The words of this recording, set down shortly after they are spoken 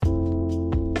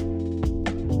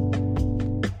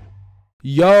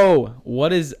Yo,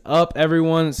 what is up,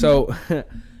 everyone? So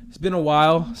it's been a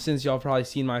while since y'all probably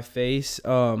seen my face.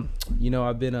 I've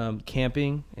been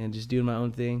camping and just doing my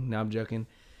own thing. Now I'm joking.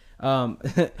 Um,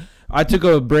 I took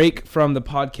a break from the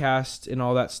podcast and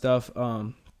all that stuff,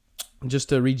 just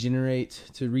to regenerate,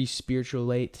 to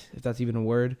re-spiritualate, if that's even a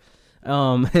word.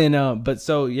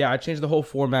 I changed the whole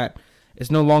format.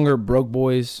 It's no longer Broke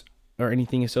Boys or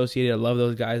anything associated. I love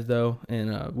those guys though,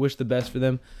 and wish the best for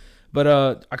them. But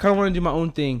I kind of want to do my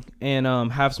own thing and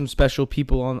have some special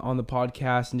people on the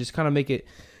podcast and just kind of make it.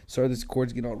 Sorry, this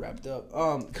cord's getting all wrapped up.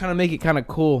 Kind of make it kind of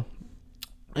cool.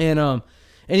 And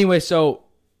anyway, so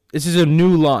this is a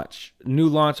new launch of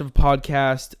a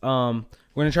podcast.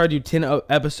 We're gonna try to do 10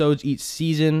 episodes each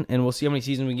season, and we'll see how many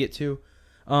seasons we get to.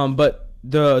 But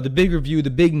the big review, the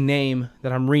big name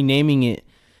that I'm renaming it,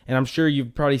 and I'm sure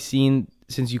you've probably seen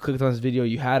since you clicked on this video,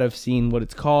 you had have seen what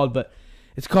it's called, but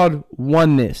it's called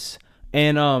oneness.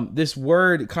 And this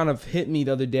word kind of hit me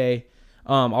the other day.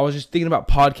 I was just thinking about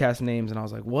podcast names, and I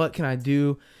was like, what can I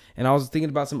do? And I was thinking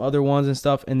about some other ones and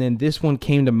stuff, and then this one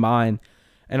came to mind,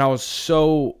 and it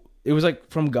was like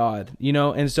from God,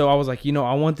 And so I was like,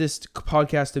 I want this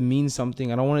podcast to mean something.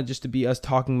 I don't want it just to be us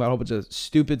talking about a whole bunch of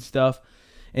stupid stuff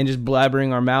and just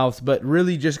blabbering our mouths, but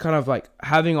really just kind of like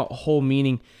having a whole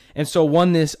meaning. And so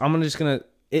oneness,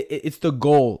 it's the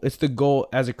goal. It's the goal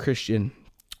as a Christian.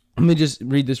 Let me just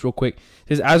read this real quick. It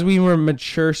says, as we were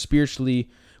mature spiritually,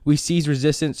 we cease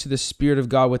resistance to the Spirit of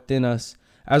God within us.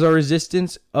 As our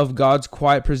resistance of God's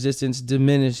quiet persistence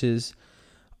diminishes,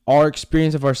 our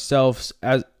experience of ourselves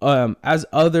as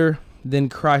other than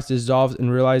Christ dissolves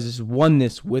and realizes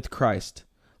oneness with Christ,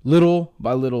 little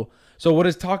by little. So what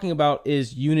it's talking about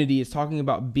is unity. It's talking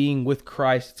about being with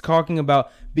Christ. It's talking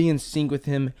about being in sync with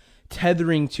Him,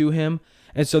 tethering to Him.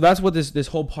 And so that's what this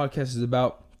whole podcast is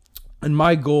about. And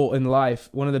my goal in life,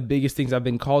 one of the biggest things I've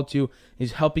been called to,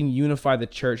 is helping unify the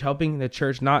church, helping the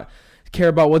church not care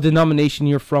about what denomination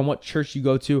you're from, what church you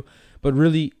go to, but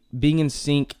really being in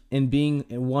sync and being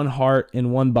in one heart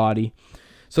and one body.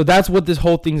 So that's what this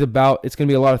whole thing's about. It's going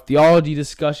to be a lot of theology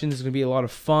discussions. It's going to be a lot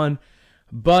of fun,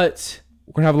 but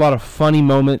we're going to have a lot of funny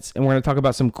moments, and we're going to talk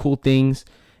about some cool things.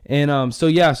 And so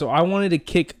I wanted to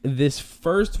kick this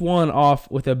first one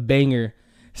off with a banger.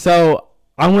 So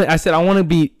I want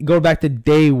to go back to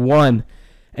day one.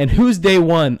 And who's day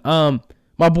one?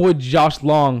 My boy Josh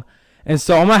Long. And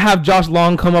so I'm going to have Josh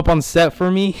Long come up on set for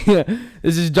me.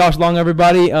 This is Josh Long,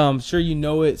 everybody. Sure you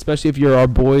know it, especially if you're our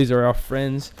boys or our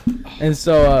friends. And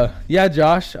so,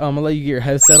 Josh, I'm going to let you get your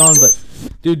headset on. But,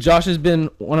 dude, Josh has been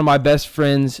one of my best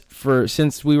friends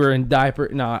since we were in diaper.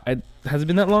 Has it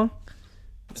been that long?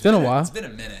 It's been a while. It's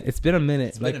been a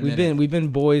minute. We've been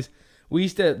boys. We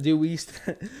used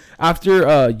to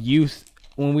after youth,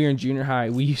 when we were in junior high,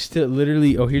 we used to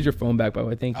literally, here's your phone back, by the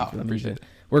way. Thank you for that. Appreciate it.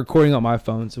 We're recording on my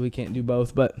phone, so we can't do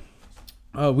both. But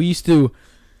he used to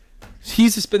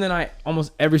spend the night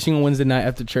almost every single Wednesday night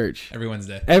after church.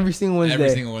 Every single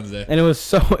Wednesday. And it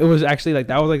was actually like,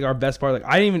 that was like our best part. Like,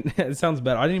 I didn't even, it sounds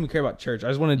bad, I didn't even care about church. I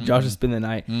just wanted Josh to spend the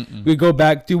night. We'd go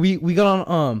back, dude, we got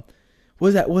on,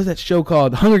 what was that show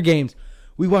called? The Hunger Games.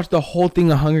 We watched the whole thing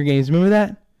of Hunger Games. Remember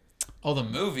that? Oh, the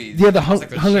movies. Yeah, the Hunger.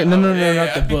 No,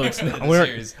 not the books. No, all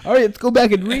right, let's go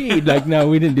back and read. Like, no,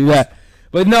 we didn't do that.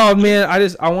 But no, man,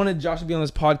 I wanted Josh to be on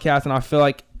this podcast, and I feel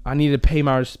like I needed to pay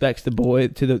my respects to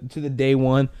the day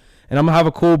one, and I'm gonna have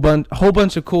a whole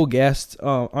bunch of cool guests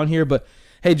on here. But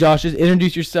hey, Josh, just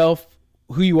introduce yourself,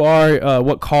 who you are,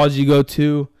 what college you go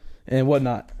to, and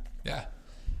whatnot. Yeah,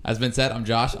 as been said, I'm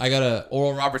Josh. I got a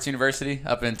Oral Roberts University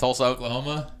up in Tulsa,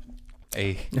 Oklahoma.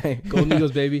 Hey, Golden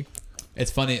Eagles, baby. It's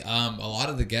funny. A lot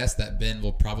of the guests that Ben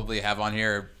will probably have on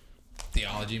here are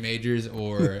theology majors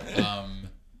or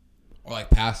like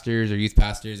pastors or youth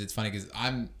pastors. It's funny because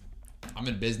I'm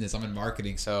in business. I'm in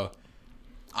marketing, so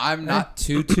I'm not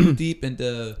too deep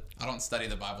into. I don't study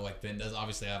the Bible like Ben does.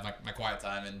 Obviously, I have my quiet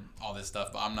time and all this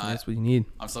stuff, but I'm not. That's what you need.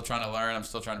 I'm still trying to learn. I'm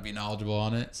still trying to be knowledgeable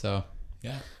on it. So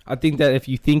yeah. I think that if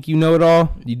you think you know it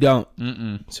all, you don't.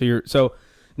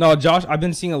 No, Josh. I've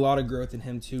been seeing a lot of growth in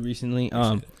him too recently.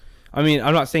 I mean,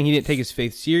 I'm not saying he didn't take his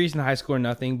faith serious in high school or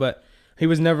nothing, but he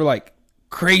was never like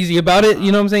crazy about it.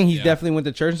 You know what I'm saying? He definitely went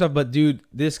to church and stuff. But dude,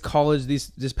 this college,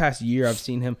 this past year, I've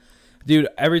seen him. Dude,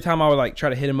 every time I would like try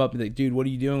to hit him up and like, dude, what are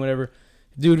you doing? Whatever.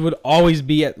 Dude would always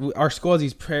be at our school has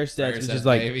these prayer sets, which is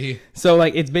like, baby. So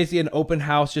like it's basically an open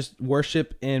house, just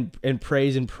worship and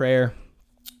praise and prayer.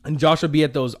 And Josh would be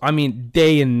at those. I mean,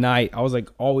 day and night. I was like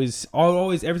always.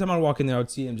 Every time I would walk in there, I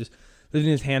would see him just lifting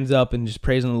his hands up and just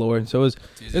praising the Lord. So it was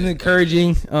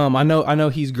encouraging. I know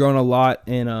he's grown a lot,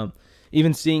 and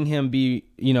even seeing him be,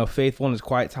 you know, faithful in his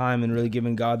quiet time and really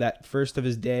giving God that first of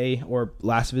his day or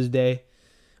last of his day,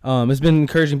 it's been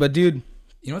encouraging. But dude,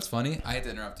 you know what's funny? I hate to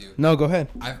interrupt you. No, go ahead.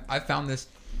 I found this.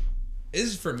 This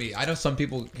is for me. I know some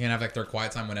people can have like their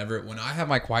quiet time whenever. When I have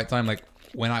my quiet time, like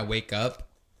when I wake up,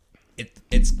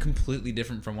 it's completely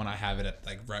different from when I have it at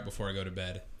like right before I go to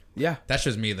bed. Yeah, that's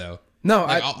just me though. No,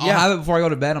 like, I'll have it before I go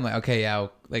to bed. I'm like, okay, yeah,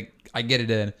 like I get it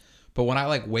in. But when I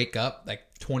like wake up like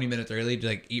 20 minutes early to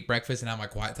like eat breakfast and have my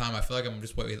quiet time, I feel like I'm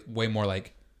just way more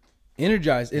like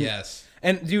energized. And, yes.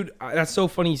 And dude, that's so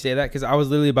funny you say that because I was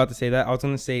literally about to say that. I was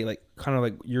gonna say like kind of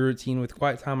like your routine with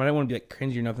quiet time. I didn't want to be like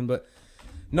cringy or nothing, but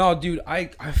no, dude, I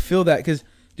feel that because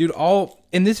dude,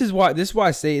 and this is why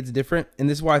I say it's different, and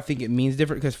this is why I think it means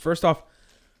different. Because first off,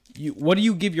 what do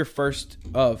you give your first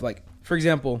of? Like, for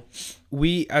example,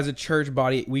 we as a church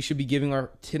body, we should be giving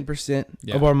our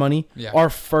 10% of our money, our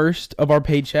first of our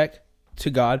paycheck to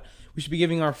God. We should be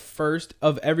giving our first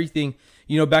of everything.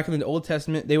 You know, back in the Old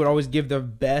Testament, they would always give the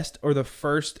best or the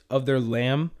first of their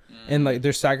lamb and like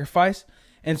their sacrifice.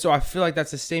 And so I feel like that's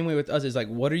the same way with us. Is like,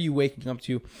 what are you waking up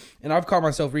to? And I've caught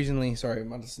myself recently. Sorry, I'm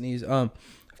about to sneeze. I've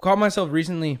caught myself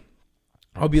recently.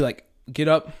 I'll be like, get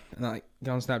up and like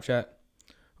get on Snapchat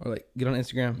or like get on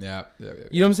Instagram. Yeah. You know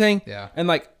what I'm saying? Yeah. And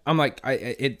like I'm like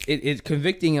it's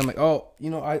convicting. I'm like, oh, you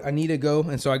know, I need to go.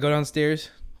 And so I go downstairs,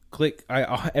 click.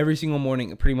 Every single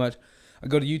morning, pretty much, I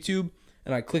go to YouTube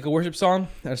and I click a worship song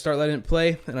and I start letting it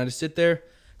play and I just sit there,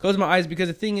 close my eyes, because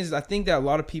the thing is, I think that a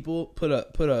lot of people put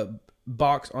a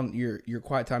box on your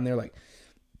quiet time. They're like,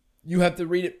 you have to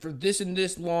read it for this and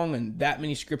this long and that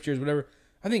many scriptures, whatever.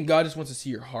 I think God just wants to see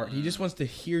your heart. He just wants to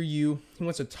hear you. He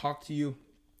wants to talk to you.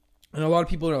 And a lot of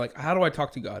people are like, how do I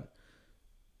talk to God?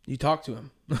 You talk to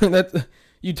him.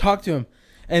 You talk to him.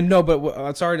 And no,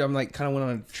 but sorry, I'm like kind of went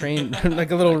on a train, like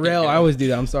a little rail. I always do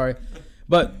that. I'm sorry.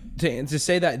 But to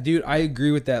say that, dude, I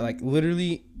agree with that. Like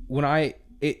literally when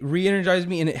it re-energizes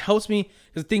me and it helps me.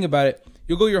 Because think about it.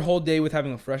 You'll go your whole day with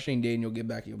having a frustrating day and you'll get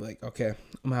back and you'll be like, okay, I'm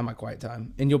going to have my quiet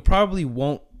time. And you'll probably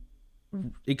won't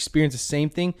experience the same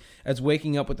thing as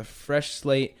waking up with a fresh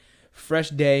slate, fresh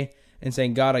day, and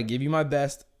saying, God, I give you my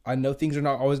best. I know things are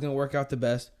not always going to work out the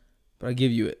best, but I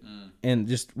give you it. And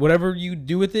just whatever you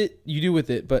do with it, you do with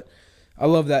it. But I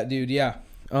love that, dude. Yeah.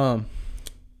 Were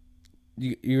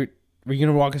you going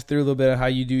to walk us through a little bit of how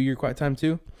you do your quiet time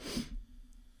too?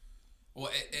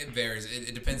 Well, it varies.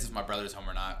 It depends if my brother's home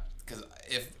or not. Because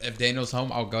if Daniel's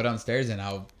home, I'll go downstairs and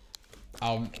I'll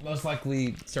most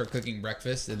likely start cooking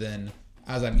breakfast. And then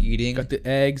as I'm eating, got the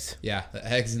eggs. Yeah, the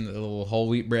eggs and the little whole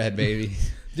wheat bread, baby.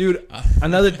 Dude,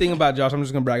 another thing about Josh, I'm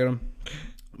just gonna brag at him.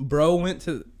 Bro went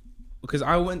to, because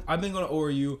I've been going to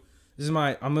ORU.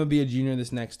 I'm gonna be a junior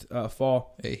this next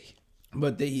fall. Hey,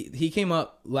 but he came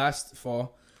up last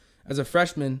fall as a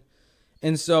freshman,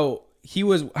 and so he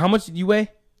was. How much did you weigh?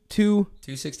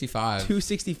 265.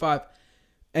 265.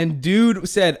 And dude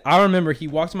said, I remember he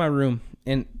walked in my room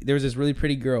and there was this really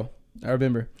pretty girl. I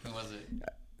remember. Who was it?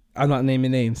 I'm not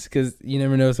naming names because you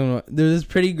never know someone. There's this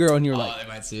pretty girl and you're like, they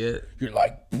might see it. You're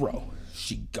like, bro,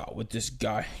 she got with this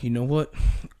guy. You know what?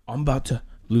 I'm about to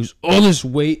lose all this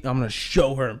weight. I'm going to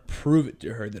show her and prove it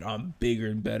to her that I'm bigger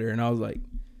and better. And I was like,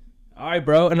 all right,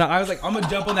 bro. And I was like, I'm going to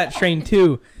jump on that train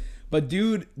too. But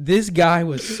dude, this guy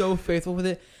was so faithful with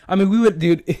it. I mean,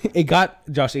 it got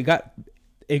bad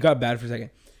for a second.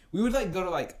 We would like go to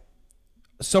like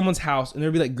someone's house and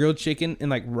there'd be like grilled chicken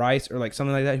and like rice or like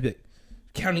something like that. He'd be like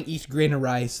counting each grain of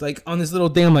rice like on this little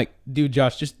thing. I'm like, dude,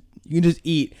 Josh, you can just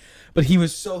eat. But he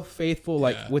was so faithful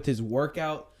like with his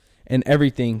workout and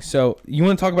everything. So you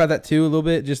want to talk about that too a little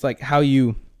bit? Just like how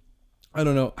I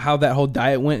don't know, how that whole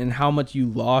diet went and how much you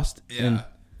lost. Yeah.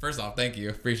 First off, thank you.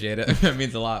 Appreciate it. That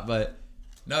means a lot. But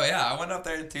no, yeah, I went up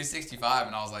there to 265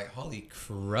 and I was like, holy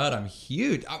crud, I'm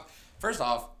huge. First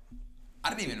off, I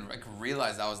didn't even like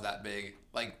realize I was that big.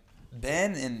 Like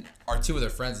Ben and our two other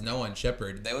friends, Noah and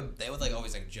Shepard, they would like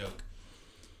always like joke.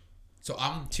 So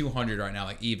I'm 200 right now,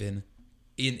 like even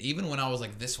when I was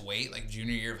like this weight, like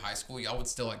junior year of high school, y'all would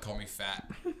still like call me fat.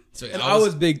 So and I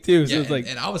was big too. So yeah, it was like,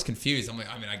 and I was confused. I'm like,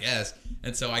 I mean, I guess.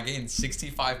 And so I gained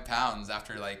 65 pounds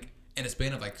after like in a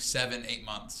span of like 7-8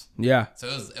 months. Yeah. So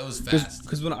it was fast.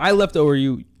 Because when I left over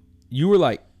you were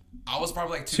like. I was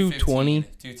probably like 220.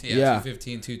 220,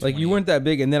 220. Like you weren't that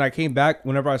big, and then I came back.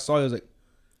 Whenever I saw you, I was like,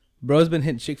 "Bro's been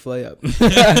hitting Chick-fil-A up."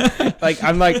 Like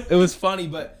I'm like, it was funny,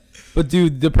 but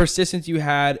dude, the persistence you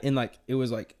had, and like it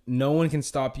was like no one can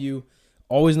stop you.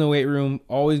 Always in the weight room,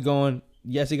 always going.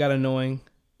 Yes, he got annoying.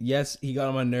 Yes, he got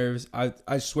on my nerves.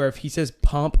 I swear, if he says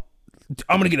pump,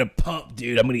 I'm gonna get a pump,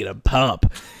 dude. I'm gonna get a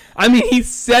pump. I mean, he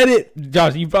said it,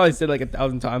 Josh. You probably said it like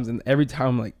 1,000 times, and every time,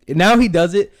 I'm like, now he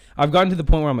does it. I've gotten to the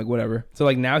point where I'm like, whatever. So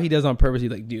like now he does it on purpose.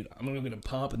 He's like, dude, I'm gonna get a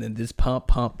pump, and then this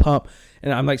pump,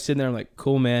 and I'm like sitting there, I'm like,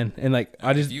 cool, man, and like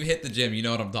I just if you hit the gym, you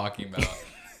know what I'm talking about.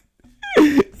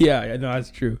 yeah, no,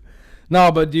 that's true. No,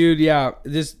 but dude, yeah,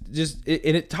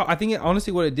 I think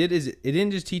honestly what it did is it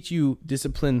didn't just teach you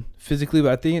discipline physically,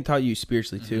 but I think it taught you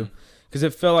spiritually too, because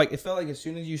it felt like as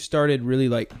soon as you started really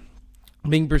like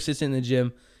being persistent in the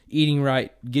gym, eating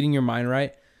right, getting your mind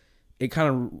right, it kind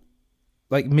of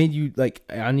like made you like,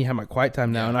 I need to have my quiet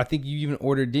time now. And I think you even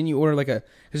didn't you order like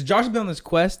because Josh has been on this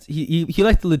quest. He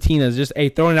likes the Latinas. Just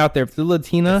throwing it out there, if the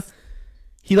Latina,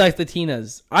 he likes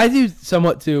Latinas. I do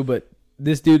somewhat too, but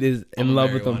this dude is in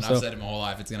love with them. I've said it my whole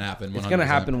life. It's gonna happen. 100%. It's gonna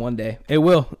happen one day. It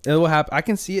will. It will happen. I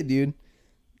can see it, dude.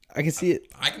 I can see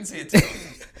it. I can see it too.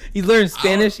 He learned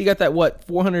Spanish. He got that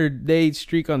 400-day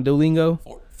streak on Duolingo.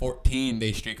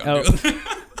 14-day streak on Duolingo.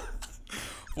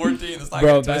 14. That's not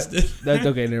bro. That's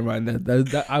okay. Never mind.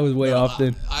 That I was way off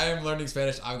then. I am learning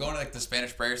Spanish. I'm going to like the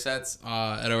Spanish prayer sets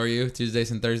at ORU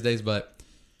Tuesdays and Thursdays. But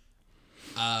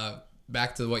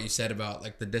back to what you said about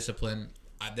like the discipline.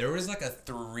 There was like a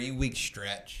 3-week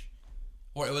stretch,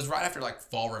 or it was right after like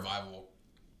fall revival.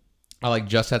 I like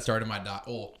just had started my diet.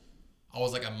 Oh, I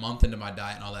was like a month into my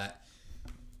diet and all that.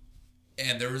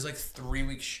 And there was like 3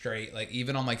 weeks straight, like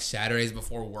even on like Saturdays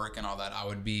before work and all that, I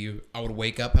would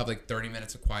wake up, have like 30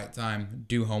 minutes of quiet time,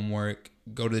 do homework,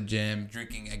 go to the gym,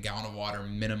 drinking a gallon of water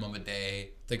minimum a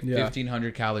day, like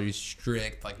 1,500 calories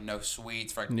strict, like no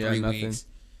sweets for like 3 weeks.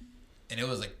 And it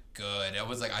was like good. It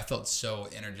was like, I felt so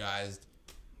energized.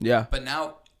 Yeah. But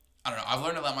now, I don't know, I've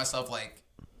learned to let myself like,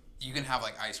 you can have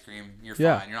like ice cream, you're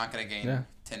fine. You're not going to gain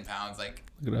 10 pounds. Like,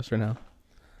 look at us right now.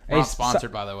 We're not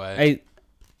sponsored, by the way. Hey,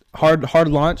 hard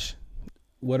launch.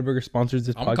 Whataburger sponsors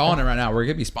this podcast. I'm calling it right now. We're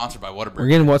going to be sponsored by Whataburger. We're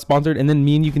getting sponsored, and then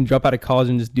me and you can drop out of college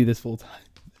and just do this full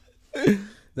time.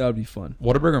 That would be fun.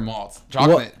 Whataburger malts.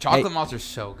 Chocolate malts are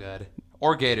so good.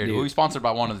 Or Gator. We'll be sponsored by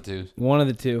one of the two. One of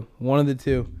the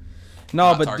two.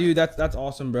 No, but dude, that's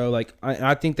awesome, bro. Like,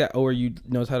 I think that ORU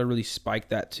knows how to really spike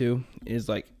that too. Is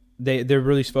like they're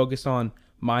really focused on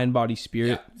mind, body,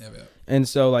 spirit. Yeah. And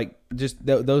so like just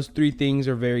those three things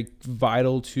are very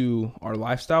vital to our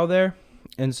lifestyle there.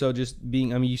 And so just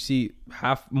being, I mean, you see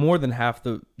more than half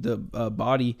the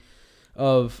body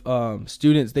of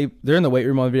students, they're in the weight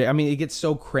room every day. I mean, it gets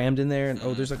so crammed in there, and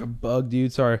there's like a bug,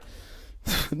 dude. Sorry.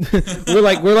 we're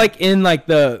like in like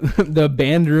the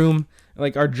band room.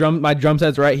 Like my drum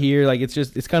set's right here. Like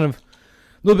it's kind of a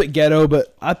little bit ghetto,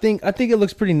 but I think it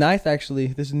looks pretty nice actually.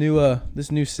 This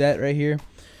new set right here.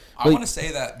 I want to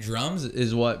say that drums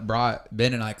is what brought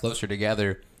Ben and I closer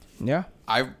together. Yeah.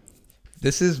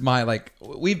 This is my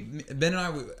Ben and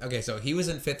I. Okay, so he was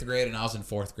in 5th grade and I was in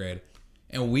 4th grade,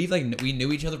 and we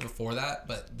knew each other before that.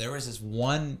 But there was this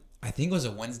one, I think it was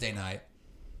a Wednesday night,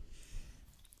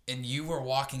 and you were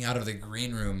walking out of the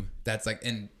green room. That's like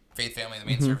in Faith Family, the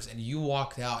main service, and you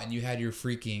walked out and you had your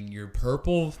spiked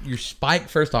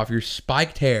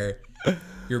hair,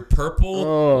 your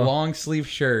purple long sleeve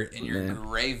shirt, and your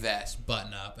gray vest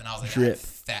button up, and I was like, drip.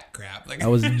 Fat crap. Like I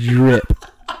was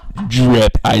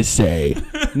drip, I say.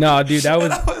 No, dude, that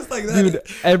was, like that. Dude,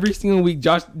 every single week,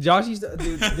 Josh used to,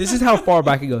 dude, this is how far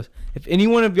back it goes. If any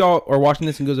one of y'all are watching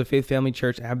this and goes to Faith Family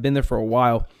Church, and have been there for a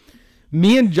while,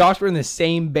 me and Josh were in the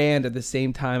same band at the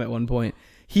same time at one point.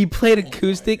 He played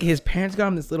acoustic. His parents got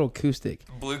him this little acoustic.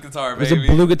 Blue guitar, baby. It was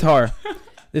a blue guitar.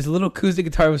 This little acoustic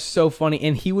guitar was so funny,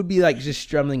 and he would be like just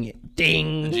strumming it,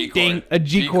 ding, ding, a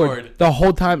G chord the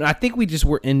whole time. And I think we just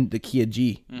were in the key of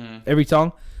G every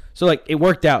song, so like it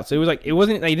worked out. So it was like it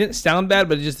wasn't, like, it didn't sound bad,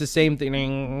 but it's just the same thing,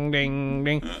 ding, ding,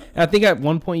 ding. And I think at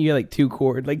one point you had like 2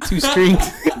 strings.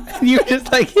 You were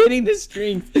just like hitting the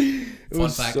strings. Fun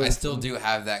fact: I still do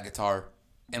have that guitar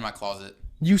in my closet.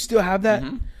 You still have that?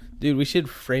 Dude, we should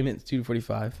frame it in Studio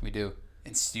 45. We do.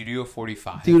 In Studio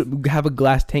 45. Dude, have a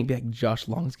glass tank be like Josh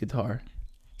Long's guitar.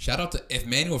 Shout out to, if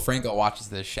Manuel Franco watches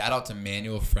this, shout out to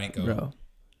Manuel Franco. Bro.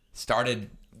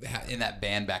 Started in that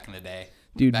band back in the day.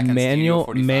 Dude,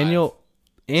 Manuel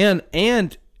and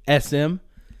SM.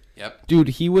 Yep. Dude,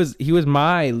 he was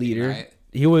my leader. Right.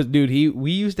 He was, dude,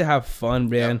 we used to have fun,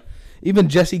 man. Yep. Even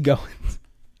Jesse Goins.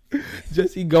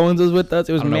 Jesse Goins was with us.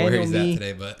 It was Manuel, where he's at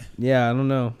today, but yeah, I don't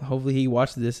know. Hopefully he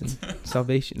watched this in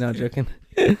salvation. No, joking.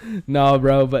 No,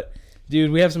 bro, but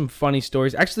dude, we have some funny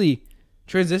stories. Actually,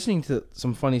 transitioning to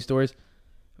some funny stories.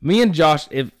 Me and Josh,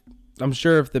 I'm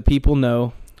sure if the people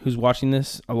know who's watching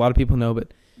this, a lot of people know,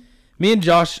 but me and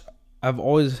Josh I've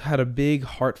always had a big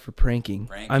heart for pranking.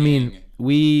 I mean,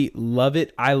 we love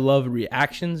it. I love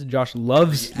reactions. Josh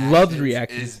loves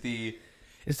reactions.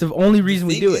 It's the only reason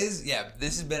we do it. Yeah,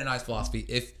 this has been a nice philosophy.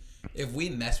 If we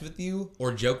mess with you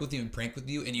or joke with you and prank with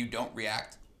you and you don't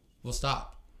react, we'll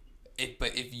stop.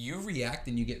 But if you react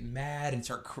and you get mad and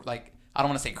start I don't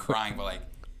want to say crying, but like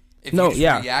if you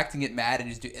react and get mad and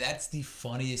just do, that's the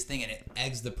funniest thing, and it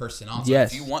eggs the person on. So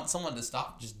if you want someone to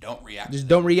stop, just don't react. Just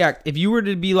don't react. If you were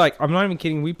to be like, I'm not even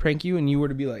kidding, we prank you and you were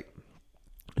to be like,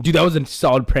 dude, that was a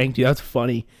solid prank, dude. That's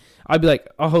funny. I'd be like,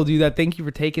 oh, dude, thank you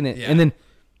for taking it. Yeah. And then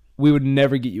we would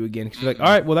never get you again. Cause you're like, all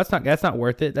right, well, that's not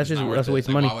worth it. That's a waste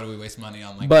of money. Why would we waste money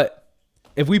on But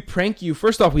if we prank you,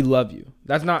 first off, we love you.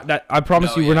 That's not that. I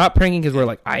promise you, we're not pranking because we're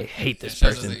like, I hate this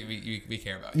person. We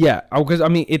care about you. Yeah, because I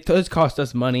mean, it does cost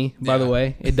us money. By the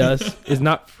way, it does. It's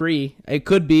not free. It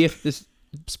could be if this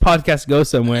podcast goes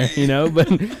somewhere,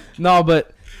 But no,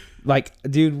 but like,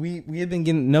 dude, we have been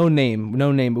getting no name,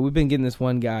 but we've been getting this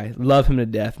one guy. Love him to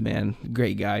death, man.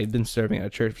 Great guy. He's been serving at a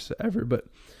church forever. But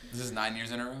this is 9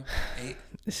 years in a row. 8.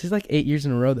 This is like 8 years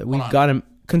in a row that we've got him.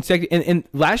 Consecutive, and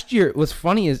last year what's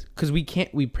funny is because we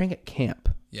prank at camp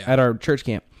at our church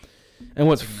camp, and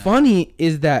what's funny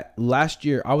is that last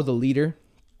year I was a leader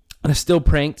and I still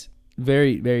pranked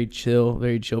very chill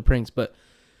pranks, but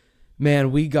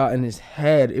man, we got in his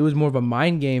head. It was more of a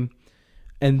mind game.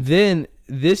 And then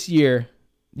this year,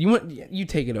 you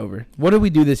take it over. What did we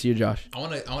do this year, Josh? I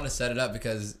want to set it up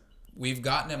because we've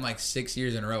gotten him like 6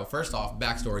 years in a row. First off,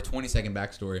 backstory, 20-second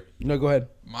backstory. No, go ahead.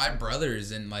 My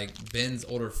brothers and like Ben's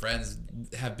older friends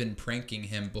have been pranking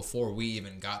him before we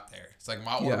even got there. It's like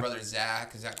my older brother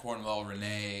Zach Cornwell,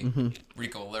 Renee,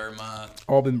 Rico Lerma.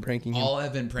 All been pranking him. All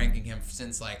have been pranking him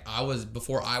since like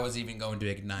before I was even going to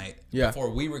Ignite. Yeah. Before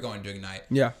we were going to Ignite.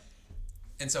 Yeah.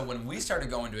 And so when we started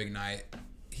going to Ignite,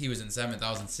 he was in 7th,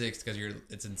 I was in 6th because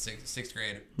it's in sixth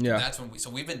grade. Yeah. That's when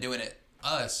we've been doing it.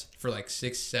 Us for like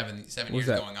 7 years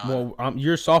going on. Well,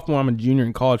 you're a sophomore. I'm a junior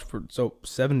in college so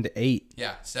 7 to 8.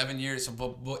 Yeah, 7 years. So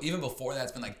but even before that,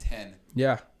 it's been like 10.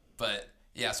 Yeah. But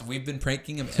yeah, so we've been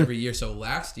pranking him every year. So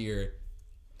last year,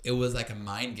 it was like a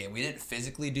mind game. We didn't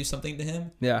physically do something to him.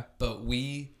 Yeah. But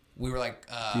we were like,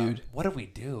 dude, what did we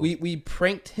do? We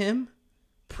pranked him,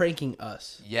 pranking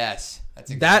us. Yes,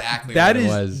 that's exactly what it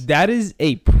was. That is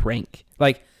a prank.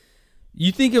 Like.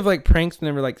 You think of like pranks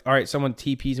whenever like, all right, someone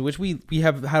TPs, which we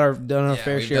have done our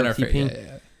fair share of TPing.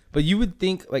 Yeah. But you would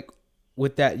think like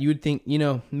with that, you would think,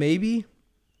 maybe,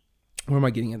 where am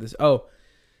I getting at this? Oh,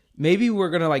 maybe we're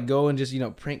going to like go and just,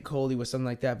 prank Coley with something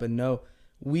like that. But no,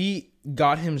 we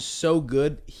got him so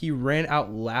good. He ran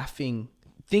out laughing,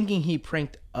 thinking he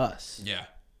pranked us. Yeah.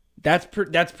 That's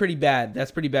pretty bad.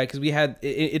 That's pretty bad because we had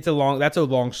that's a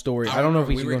long story. I don't know if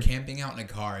we were camping out in a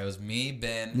car. It was me,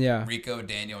 Ben, Rico,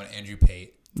 Daniel, and Andrew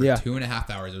Pate for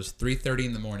 2.5 hours. It was 3:30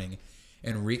 in the morning,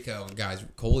 and Rico, guys,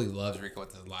 Coley loves Rico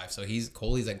with his life. So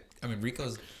Coley's like, I mean,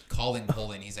 Rico's calling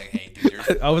Coley, and he's like, hey,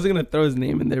 dude, I wasn't gonna throw his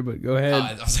name in there, but go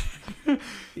ahead.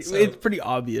 It's pretty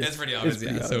obvious. It's pretty obvious.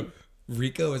 Yeah. So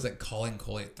Rico is like calling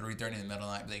Coley at 3:30 in the middle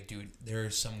of the night, like, dude,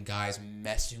 there's some guys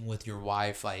messing with your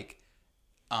wife, like.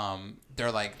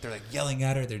 They're like yelling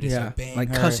at her. They're disobeying her,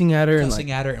 cussing at her,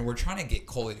 and we're trying to get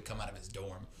Coley to come out of his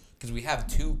dorm because we have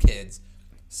 2 kids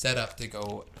set up to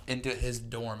go into his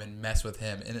dorm and mess with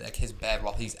him in like his bed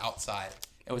while he's outside.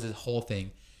 It was his whole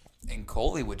thing, and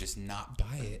Coley would just not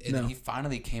buy it. And then he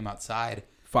finally came outside.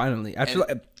 Finally, after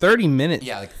like 30 minutes.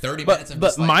 Yeah, like 30 minutes.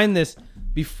 But mind this.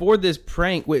 Before this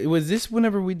prank, wait, was this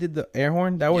whenever we did the air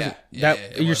horn? That was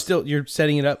you're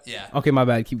setting it up. Yeah. Okay, my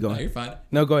bad. Keep going. No, you're fine.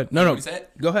 No, go ahead. No.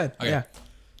 Go ahead. Okay. Yeah.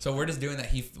 So we're just doing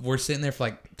that. We're sitting there for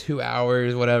like 2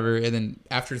 hours, whatever, and then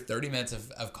after 30 minutes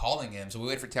of calling him, so we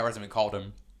waited for 2 hours and we called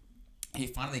him. He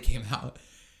finally came out,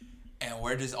 and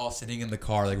we're just all sitting in the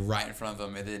car, like right in front of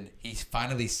him, and then he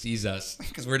finally sees us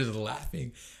because we're just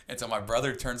laughing. And so my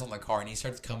brother turns on the car and he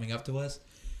starts coming up to us.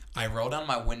 I roll down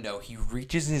my window. He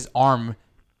reaches his arm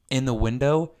in the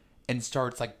window and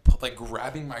starts like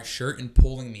grabbing my shirt and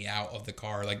pulling me out of the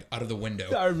car, like out of the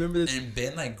window. I remember this. And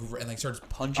Ben starts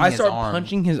punching his arm. I start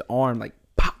punching his arm, like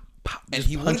pop, pop. And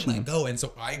he wouldn't let go. And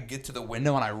so I get to the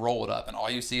window and I roll it up, and all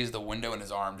you see is the window and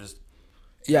his arm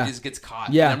he just gets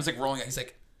caught. Yeah. And I'm just like rolling it. He's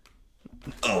like,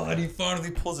 oh, and he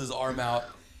finally pulls his arm out.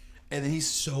 And then he's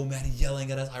so mad,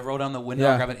 yelling at us. I roll down the window,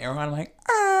 I grab an air horn, I'm like,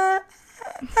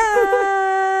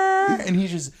 and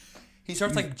he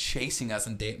starts like chasing us,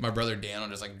 and my brother Daniel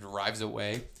just like drives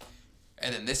away.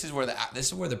 And then this is where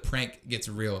the prank gets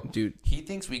real, dude. He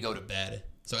thinks we go to bed,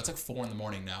 so it's like 4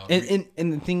 a.m. now.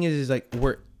 And the thing is like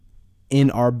we're in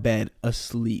our bed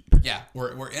asleep. Yeah,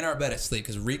 we're in our bed asleep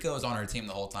because Rico is on our team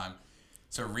the whole time.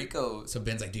 So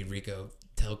Ben's like, dude, Rico,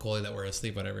 tell Coley that we're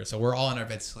asleep, whatever. So we're all in our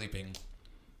bed sleeping,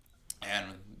 and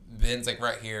Ben's like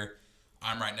right here,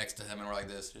 I'm right next to him, and we're like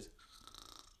this,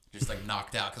 just like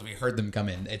knocked out because we heard them come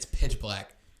in. It's pitch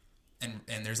black, and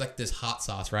there's like this hot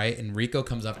sauce, right? And Rico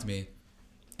comes up to me,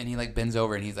 and he like bends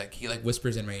over, and he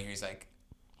whispers in my ear. He's like,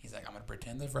 I'm gonna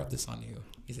pretend to rub this on you.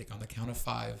 He's like, on the count of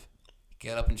 5,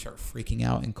 get up and start freaking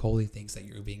out, and Coley thinks that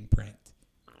you're being pranked.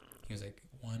 He was like,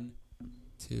 1,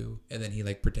 2, and then he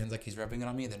like pretends like he's rubbing it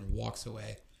on me, and then walks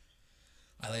away.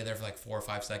 I lay there for like 4 or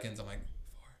 5 seconds. I'm like,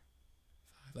 4,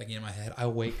 5, like in my head. I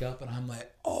wake up and I'm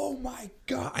like, oh my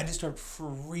god! I just start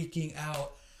freaking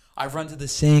out. I run to the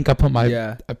sink. I put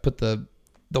the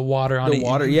water on it.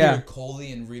 Water, and yeah. hear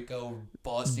Coley and Rico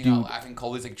busting out laughing.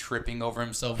 Coley's like tripping over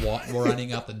himself,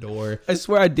 running out the door. I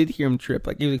swear I did hear him trip.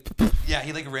 Like he was like, yeah,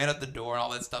 he like ran out the door and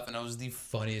all that stuff, and it was the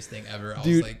funniest thing ever. I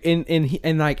dude, was like,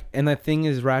 and the thing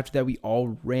is, right after that, we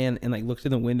all ran and like looked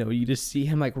in the window. You just see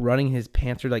him like running. His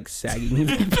pants are like sagging. He's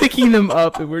like, picking them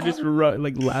up, and we're just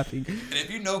like laughing. And if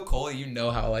you know Coley, you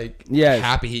know how like yeah,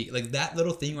 happy he like that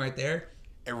little thing right there.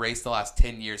 Erased the last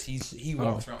 10 years. He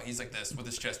walks around. He's like this with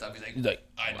his chest up. He's like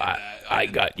I did that. I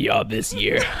got y'all this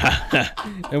year.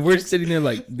 And we're sitting there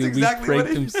like, dude, exactly we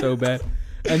pranked him so bad.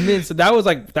 And then so that was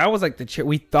like the chair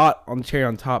we thought on the cherry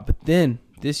on top. But then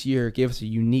this year gave us a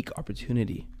unique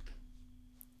opportunity.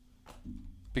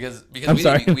 Because we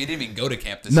didn't even go to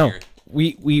camp this year.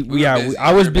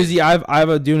 I was busy.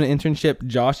 I've doing an internship.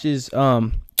 Josh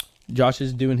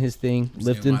is doing his thing,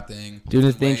 lifting, doing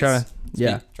his thing, trying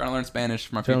to learn Spanish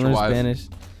for my future wife. Spanish.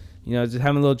 You know, just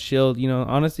having a little chill. You know,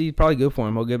 honestly, probably good for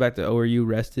him. He'll get back to ORU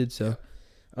rested. So,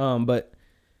 but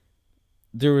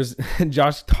there was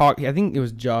Josh talk. I think it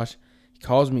was Josh. He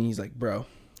calls me. He's like, "Bro,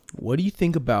 what do you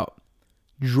think about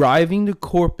driving to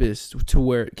Corpus to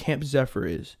where Camp Zephyr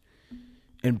is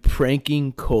and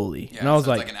pranking Coley?" Yeah, and I was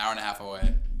like an hour and a half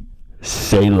away.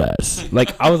 Say less.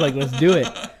 Like I was like, let's do it.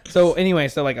 So anyway,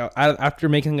 like after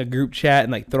making a group chat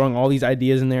and like throwing all these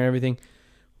ideas in there and everything,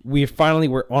 we finally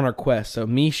were on our quest. So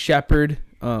me, Shepard,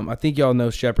 I think y'all know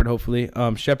Shepard, hopefully.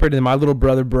 Shepard and my little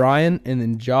brother Brian, and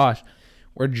then Josh,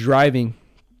 we're driving.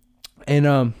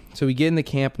 And so we get in the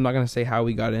camp. I'm not gonna say how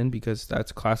we got in because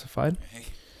that's classified.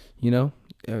 You know,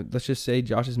 let's just say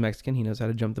Josh is Mexican. He knows how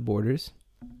to jump the borders.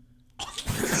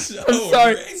 So I'm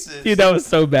sorry, racist. Dude. That was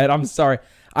so bad. I'm sorry.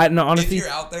 Honestly, if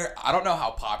you're out there, I don't know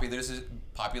how popular this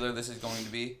is going to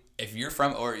be. If you're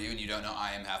from ORU and you don't know,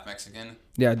 I am half Mexican.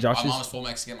 Yeah, Josh. My mom's full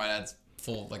Mexican. My dad's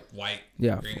full like white.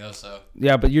 Yeah. Gringo. So.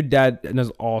 Yeah, but your dad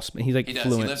knows all. He's like he does.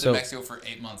 fluent. He lived in Mexico for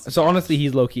 8 months. So honestly,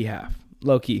 he's low key half.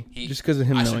 Low key, just because of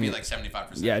him. I knowing should be like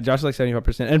 75%. Yeah, Josh is like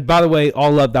 75%. And by the way,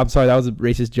 all love. I'm sorry, that was a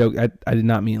racist joke. I did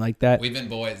not mean it like that. We've been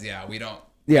boys. Yeah, we don't.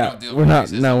 Yeah, we're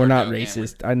not. No, we're not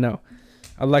racist. I know.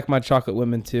 I like my chocolate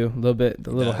women too, a little bit,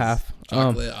 the little half.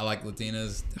 Chocolate. I like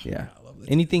Latinas. Yeah, I love Latinas.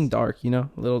 Anything dark, you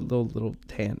know, little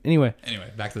tan. Anyway,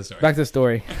 back to the story. Back to the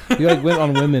story. We like went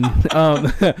on women.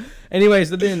 Anyway,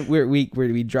 so then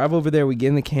we drive over there. We get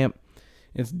in the camp.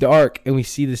 It's dark, and we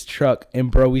see this truck, and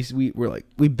bro, we're like,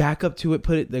 we back up to it,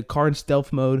 put the car in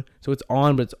stealth mode, so it's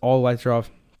on, but it's all lights are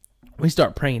off. We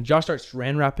start praying. Josh starts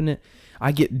saran wrapping it.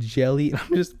 I get jelly, and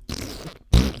I'm just.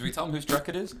 Did we tell him whose truck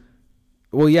it is?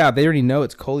 Well, yeah, they already know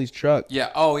it's Coley's truck.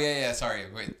 Yeah. Oh, yeah. Sorry.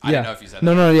 Wait, I didn't know if you said that.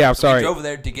 No, yeah, I'm so sorry. We drove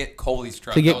there to get Coley's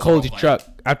truck. To get Coley's truck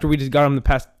after we just got him the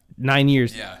past 9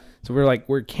 years. Yeah. So we're like,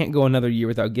 we can't go another year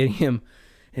without getting him.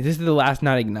 And this is the last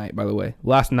night Ignite, by the way.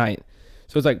 Last night.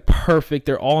 So it's like perfect.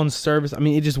 They're all in service. I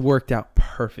mean, it just worked out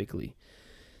perfectly.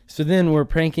 So then we're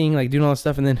pranking, like doing all this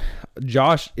stuff. And then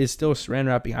Josh is still saran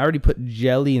wrapping. I already put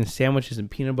jelly and sandwiches and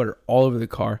peanut butter all over the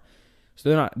car. So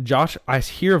then Josh, I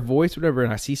hear a voice, whatever,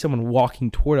 and I see someone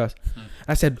walking toward us.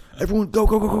 I said, everyone,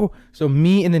 go. So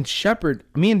me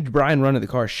and Brian run to the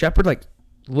car. Shepard like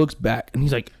looks back and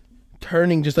he's like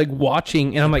turning, just like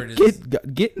watching. And I'm like,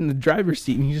 get in the driver's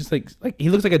seat. And he's just like he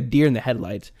looks like a deer in the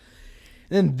headlights.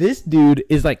 And then this dude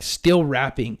is like still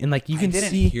rapping. And like you can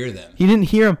see. Hear them. He didn't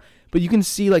hear him. But you can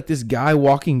see like this guy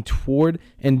walking toward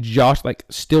and Josh like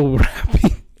still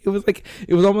rapping. It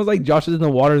was almost like Josh is in the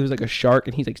water. There's like a shark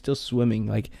and he's like still swimming.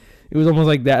 Like it was almost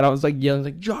like that. And I was like yelling,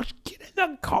 like, Josh, get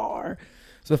in the car.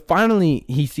 So finally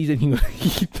he sees it. And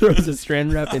he throws a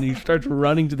saran wrap and he starts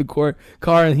running to the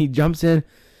car and he jumps in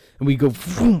and we go,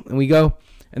 vroom, and we go.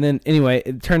 And then anyway,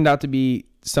 it turned out to be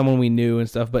someone we knew and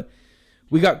stuff. But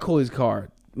we got Coley's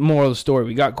car. Moral of the story: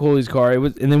 we got Coley's car.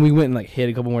 And then we went and like hit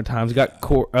a couple more times. We got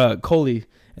Coley.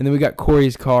 And then we got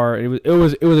Corey's car. It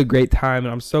was a great time,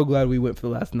 and I'm so glad we went for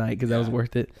the last night because that was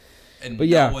worth it. And but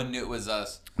no one knew it was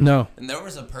us. No. And there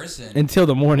was a person until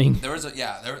the morning. There was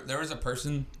a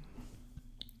person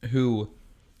who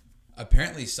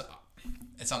apparently, so,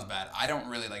 it sounds bad. I don't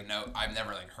really like know. I've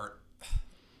never like heard.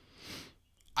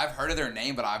 I've heard of their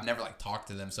name, but I've never like talked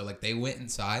to them. So like they went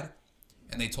inside,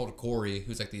 and they told Corey,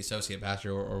 who's like the associate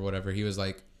pastor or whatever. He was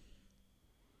like,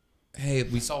 "Hey,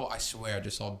 we saw. I swear, I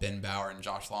just saw Ben Bauer and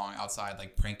Josh Long outside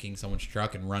like pranking someone's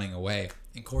truck and running away."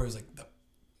 And Corey was like,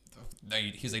 "No,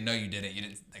 he was like, no, you didn't. You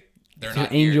didn't. Like, they're It's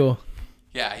not an angel. here."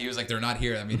 Yeah, he was like, "They're not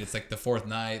here. I mean, it's like the fourth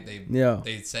night.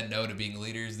 They said no to being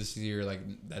leaders this year. Like,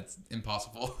 that's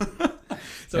impossible."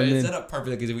 So it set up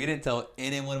perfectly because we didn't tell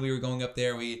anyone we were going up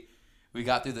there. We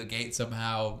got through the gate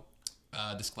somehow,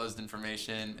 disclosed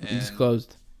information, and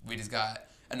Disclosed. we just got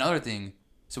another thing.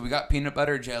 So we got peanut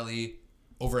butter jelly,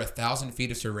 over 1,000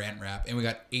 feet of saran wrap, and we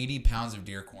got 80 pounds of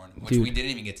deer corn, which we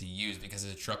didn't even get to use because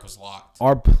the truck was locked.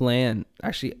 Our plan,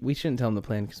 actually, we shouldn't tell them the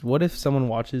plan because what if someone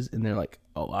watches and they're like,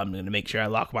 "Oh, I'm gonna make sure I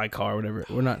lock my car," or whatever.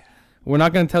 We're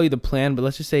not gonna tell you the plan, but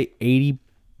let's just say 80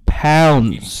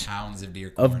 pounds 80 pounds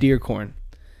of deer corn.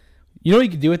 You know what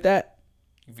you could do with that?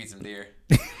 You feed some deer.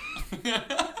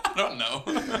 I don't know.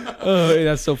 Oh,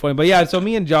 that's so funny. But yeah, so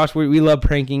me and Josh, we love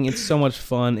pranking. It's so much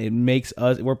fun. It makes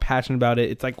us, we're passionate about it.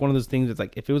 It's like one of those things that's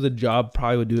like, if it was a job,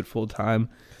 probably would do it full time.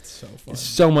 It's so fun. It's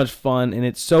so much fun. And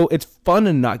it's fun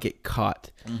to not get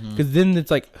caught. Because then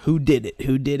it's like, who did it?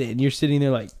 And you're sitting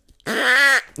there like,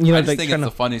 you know, I just like think it's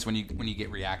the funniest when you get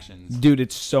reactions. Dude,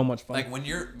 it's so much fun. Like when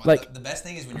you're like the best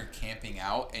thing is when you're camping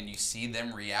out and you see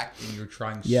them react and you're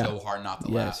trying so hard not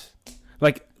to laugh.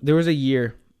 Like there was a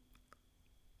year.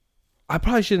 I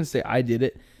probably shouldn't say I did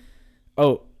it.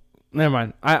 Oh, never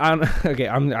mind.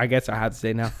 I guess I have to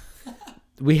say now.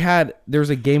 There was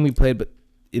a game we played, but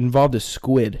it involved a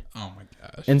squid. Oh my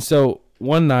gosh. And so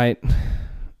one night,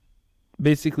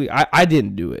 basically, I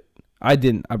didn't do it.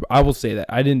 I will say that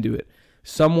I didn't do it.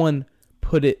 Someone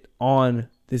put it on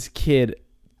this kid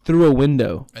through a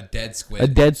window. A dead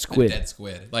squid.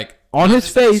 Like on his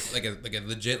face. Like a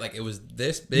legit, like it was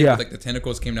this big. Yeah. Like the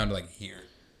tentacles came down to like here.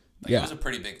 Like it was a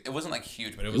pretty big. It wasn't like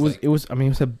huge, but it was. I mean, it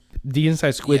was a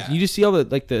decent-sized squid. Yeah. You just see all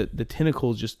the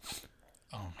tentacles just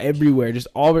everywhere, just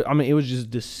all. I mean, it was just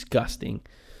disgusting.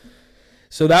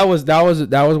 So that was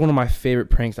one of my favorite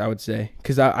pranks, I would say,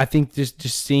 because I think just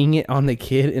seeing it on the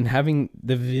kid and having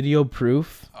the video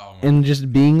proof and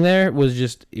just being there it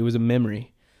was a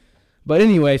memory. But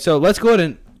anyway, so let's go ahead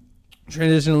and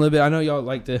transition a little bit. I know y'all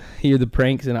like to hear the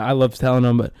pranks, and I love telling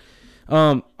them, but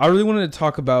I really wanted to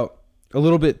talk about a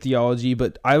little bit theology,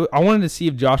 but I wanted to see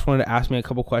if Josh wanted to ask me a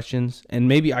couple questions, and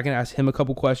maybe I can ask him a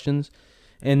couple questions,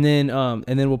 and then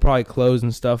we'll probably close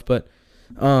and stuff. But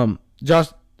Josh,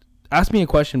 ask me a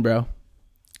question, bro.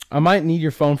 I might need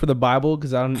your phone for the Bible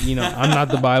because I'm not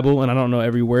the Bible and I don't know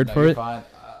every word for it. Fine.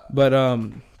 But I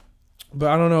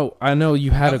don't know. I know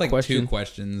you had a question.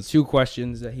 Two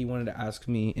questions that he wanted to ask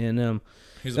me, and then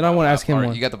I want to ask him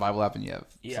one. You got the Bible app and you have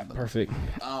something. Perfect.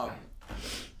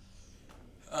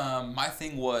 My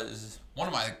thing was, one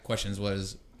of my questions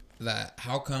was that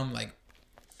how come like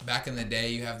back in the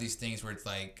day you have these things where it's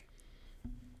like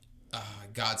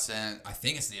God sent, I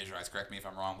think it's the Israelites, correct me if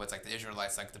I'm wrong, but it's like the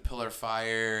Israelites, like the pillar of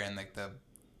fire and like the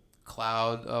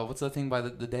cloud. What's the thing by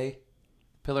the day?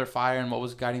 Pillar of fire, and what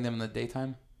was guiding them in the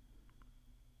daytime?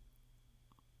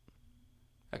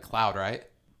 A cloud, right?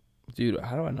 Dude,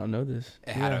 how do I not know this?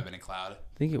 It had to have been a cloud.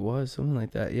 I think it was something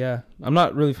like that. Yeah, I'm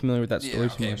not really familiar with that story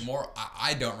too much.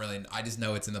 I don't really. I just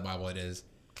know it's in the Bible. It is.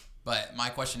 But my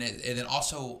question is, and then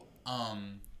also,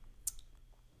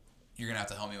 you're gonna have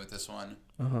to help me with this one.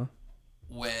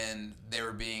 When they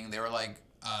were like,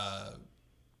 I'm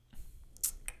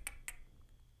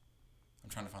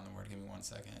trying to find the word. Give me 1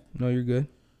 second. No, you're good.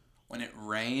 When it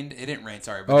didn't rain.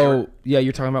 Sorry. But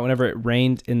you're talking about whenever it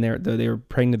rained in there, they were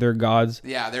praying to their gods.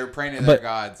 Yeah, they were praying to their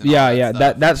gods. And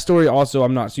that story also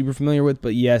I'm not super familiar with,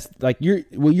 but yes, like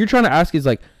what you're trying to ask is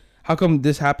like, how come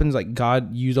this happens? Like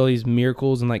God used all these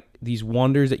miracles and like these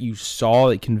wonders that you saw,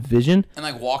 that can vision, and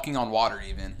like walking on water,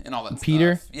 even, and all that.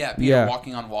 Peter, stuff. Peter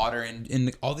walking on water,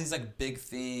 and all these like big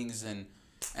things and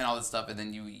all this stuff, and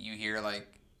then you hear like,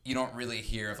 you don't really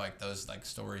hear of like those like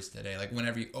stories today. Like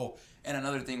whenever and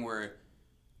another thing where,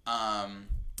 I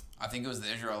think it was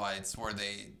the Israelites where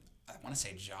I want to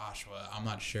say Joshua, I'm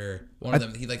not sure. One of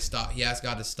them, he asked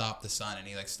God to stop the sun, and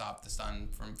he like stopped the sun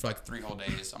for like 3 whole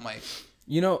days. I'm like,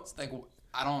 it's like,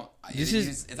 I don't,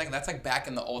 it's like, that's like back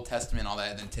in the Old Testament and all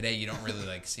that. And then today you don't really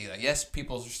like see that. Yes,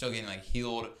 people are still getting like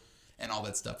healed and all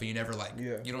that stuff, but you never like,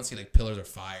 you don't see like pillars of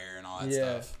fire and all that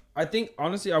stuff. I think,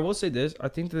 honestly, I will say this. I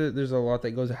think that there's a lot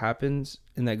that happens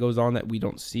and that goes on that we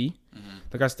don't see. Mm-hmm.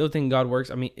 Like, I still think God works.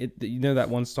 I mean, you know that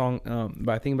one song,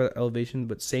 but I think about Elevation,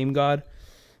 but Same God.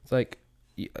 It's like,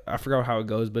 I forgot how it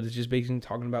goes, but it's just basically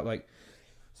talking about, like,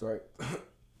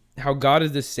 how God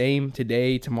is the same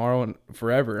today, tomorrow, and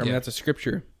forever. I mean, Yeah. that's a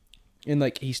scripture. And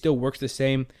like he still works the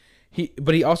same.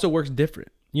 But he also works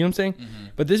different. You know what I'm saying? Mm-hmm.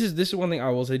 But this is one thing I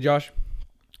will say, Josh,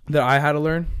 that I had to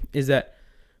learn is that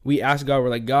we ask God, we're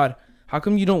like, God, how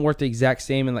come you don't work the exact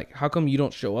same? And like, how come you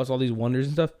don't show us all these wonders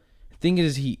and stuff? The thing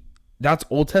is, that's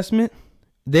Old Testament.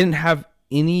 They didn't have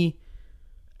any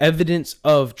evidence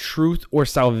of truth or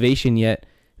salvation yet.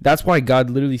 That's why God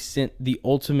literally sent the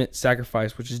ultimate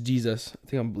sacrifice, which is Jesus. I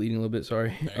think I'm bleeding a little bit.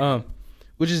 Sorry.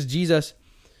 Which is Jesus.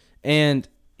 And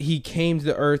he came to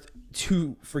the earth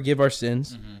to forgive our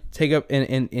sins, take up,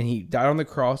 and he died on the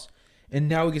cross. And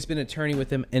now we can spend eternity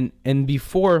with him. And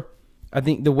before, I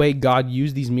think the way God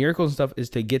used these miracles and stuff is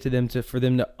to get to them, for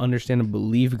them to understand and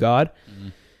believe God.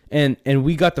 And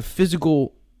we got the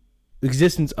physical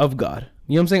existence of God.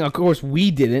 You know what I'm saying? Of course,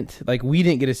 we didn't. Like, we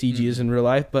didn't get to see Jesus in real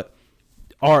life, but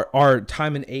our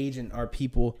time and age and our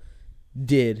people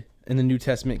did in the New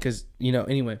Testament. Because,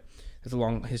 anyway, that's a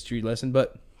long history lesson.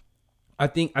 But I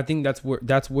think that's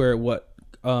where what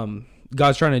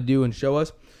God's trying to do and show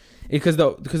us. Because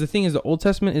the thing is, the Old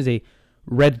Testament is a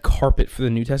red carpet for the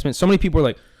New Testament. So many people are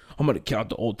like, I'm going to count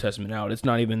the Old Testament out. It's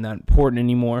not even that important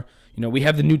anymore. We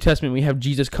have the New Testament. We have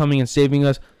Jesus coming and saving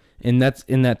us, and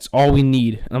that's all we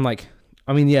need. And I'm like,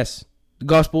 I mean, yes, the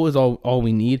gospel is all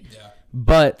we need,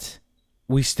 but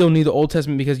we still need the Old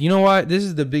Testament because you know what? This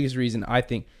is the biggest reason I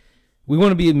think we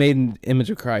want to be made in the image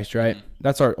of Christ, right?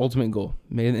 That's our ultimate goal,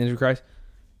 made in the image of Christ.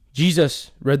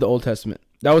 Jesus read the Old Testament.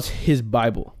 That was his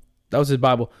Bible.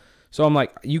 So I'm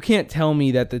like, you can't tell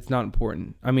me that that's not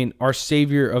important. I mean, our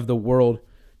Savior of the world,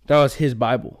 that was his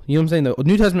Bible. You know what I'm saying? The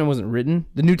New Testament wasn't written.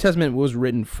 The New Testament was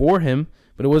written for him,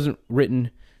 but it wasn't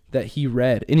written that he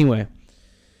read. Anyway,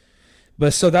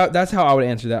 but so that's how I would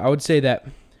answer that. I would say that,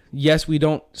 yes, we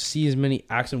don't see as many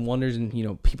acts and wonders and,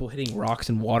 people hitting rocks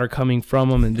and water coming from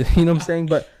them and, you know what I'm saying?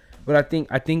 But I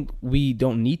think we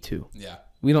don't need to. Yeah.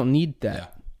 We don't need that. Yeah.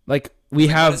 Like, we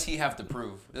have. What does he have to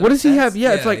prove? What does he have?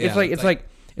 Yeah, Yeah,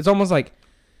 it's almost like,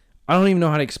 I don't even know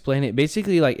how to explain it.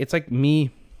 Basically, like, it's like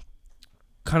me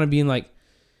kind of being like,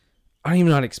 I don't even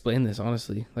know how to explain this,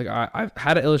 honestly. Like, I've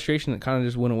had an illustration that kind of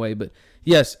just went away. But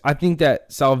yes, I think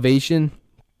that salvation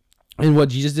and what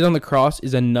Jesus did on the cross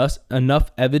is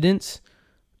enough evidence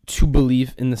to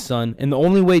believe in the Son. And the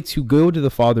only way to go to the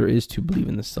Father is to believe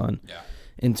in the Son. Yeah.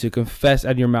 And to confess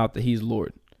out of your mouth that he's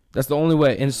Lord. That's the only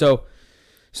way. And so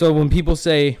when people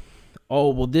say, oh,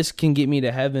 well, this can get me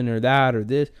to heaven or that or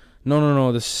this.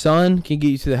 No. The Son can get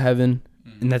you to the heaven,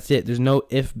 and that's it. There's no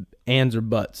if, ands, or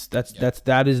buts.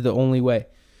 That is the only way.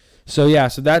 So yeah,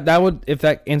 so that would, if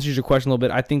that answers your question a little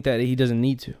bit, I think that he doesn't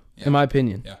need to, in my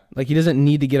opinion. Yeah. Like, he doesn't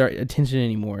need to get our attention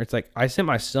anymore. It's like, I sent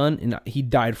my Son, and he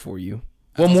died for you.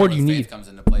 That's What more also do you where faith need? comes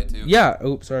into play too. Yeah.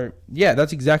 Oh, sorry. Yeah,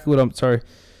 that's exactly what I'm. Sorry.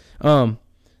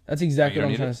 That's exactly Oh, what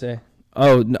you I'm don't trying need to say.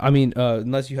 Oh, I mean,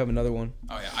 unless you have another one.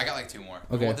 Oh yeah, I got like two more.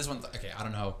 Okay. Well, this one's okay. I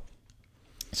don't know.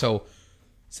 So,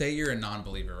 say you're a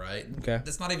non-believer, right? Okay.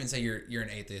 Let's not even say you're an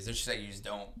atheist. Let's just say you just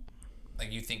don't,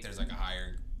 like, you think there's like a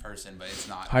higher person, but it's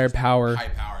not Higher power. High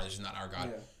power. It's just not our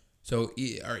God. Yeah. So,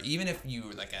 or even if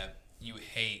you like you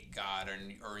hate God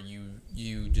or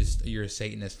you're a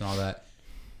Satanist and all that.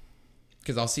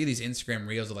 Because I'll see these Instagram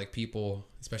reels of like people,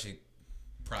 especially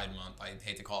Pride Month. I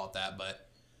hate to call it that, but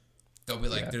they'll be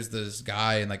like, there's this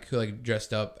guy and like who like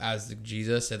dressed up as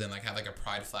Jesus and then like have like a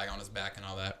pride flag on his back and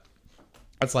all that.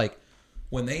 It's like,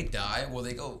 when they die,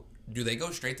 do they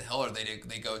go straight to hell, or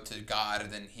they go to God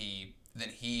and then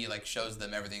he like shows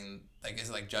them everything, like, is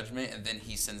it like judgment and then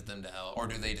he sends them to hell, or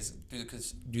do they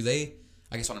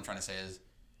I guess what I'm trying to say is,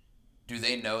 do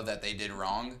they know that they did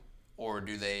wrong, or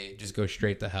do they just go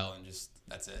straight to hell and just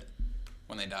that's it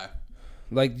when they die?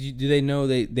 Like, do they know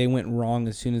they went wrong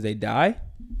as soon as they die?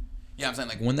 Yeah, I'm saying,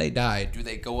 like, when they die, do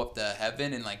they go up to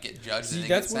heaven and like get judged? See, and they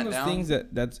that's get one of sent those down?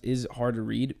 things that is hard to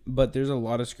read, but there's a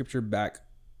lot of scripture back,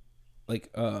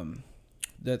 like,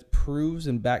 that proves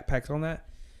and backpacks on that,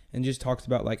 and just talks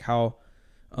about like how,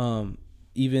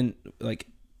 even like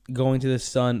going to the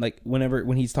Son, like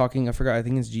when he's talking, I forgot, I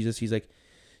think it's Jesus. He's like,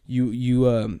 you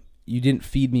didn't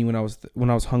feed me when I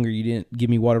was hungry. You didn't give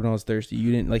me water when I was thirsty.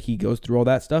 You didn't, like, he goes through all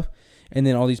that stuff, and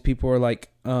then all these people are like,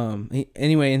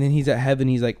 anyway, and then he's at heaven.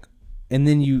 He's like, and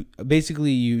then you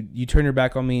turn your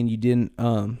back on me, and you didn't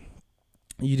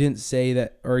say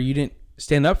that, or you didn't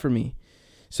stand up for me.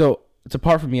 So it's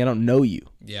apart from me. I don't know you.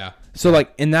 Yeah. So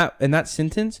like in that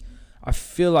sentence, I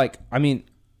feel like, I mean,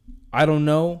 I don't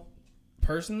know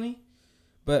personally,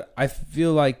 but I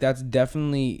feel like that's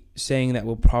definitely saying that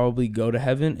we'll probably go to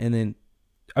heaven. And then,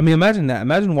 I mean, imagine that.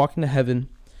 Imagine walking to heaven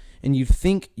and you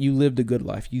think you lived a good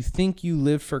life. You think you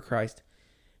lived for Christ.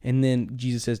 And then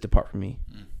Jesus says, depart from me.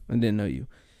 I didn't know you.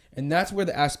 And that's where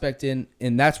the aspect and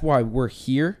that's why we're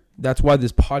here. That's why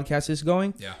this podcast is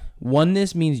going. Yeah.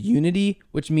 Oneness means unity,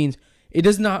 which means it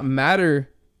does not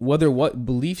matter what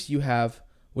beliefs you have,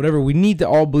 whatever. We need to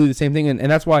all believe the same thing. And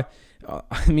that's why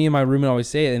me and my roommate always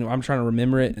say it, and I'm trying to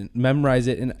remember it and memorize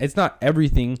it. And it's not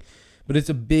everything, but it's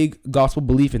a big gospel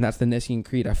belief, and that's the Nicene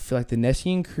Creed. I feel like the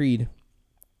Nicene Creed,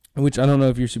 which I don't know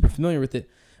if you're super familiar with it,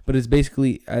 but it's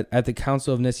basically at the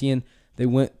Council of Nicene, they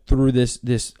went through this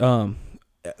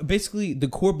basically the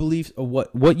core beliefs of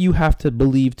what you have to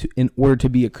believe in order to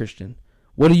be a Christian.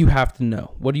 What do you have to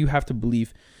know? What do you have to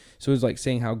believe? So it's like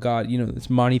saying how God, it's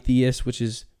monotheist, which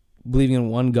is believing in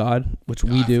one God, which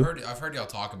we do. I've heard y'all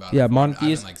talk about it. Yeah,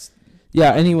 monotheist.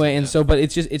 Anyway, and so, but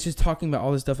it's just talking about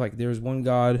all this stuff, like there's one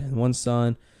God and one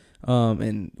Son,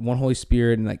 and one Holy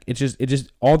Spirit, and like it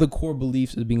just all the core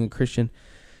beliefs of being a Christian.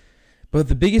 But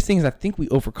the biggest thing is I think we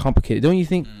overcomplicate it. Don't you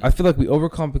think? I feel like we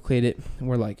overcomplicate it, and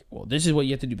we're like, well, this is what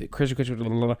you have to do, Christian, blah,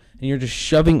 blah, blah, and you're just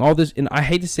shoving all this. And I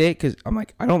hate to say it because I'm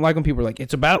like, I don't like when people are like,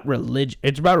 it's about religion,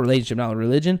 it's about relationship, not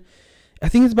religion. I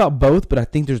think it's about both, but I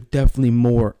think there's definitely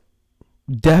more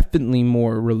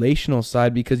relational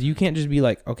side, because you can't just be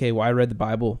like, okay, well, I read the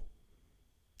Bible.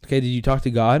 Okay, did you talk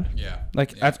to God? Yeah.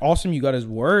 That's awesome. You got His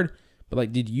word, but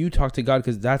like, did you talk to God?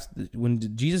 Because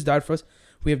when Jesus died for us,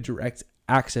 we have direct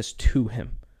access to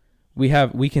Him.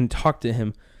 We can talk to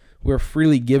Him. We're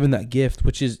freely given that gift,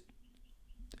 which is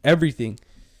everything.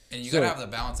 And you gotta have the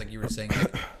balance, like you were saying,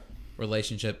 like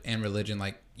relationship and religion.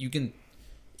 Like you can,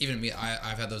 even me,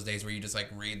 I've had those days where you just like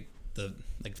read the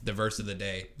verse of the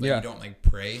day, but you don't like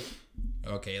pray.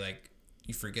 Okay, like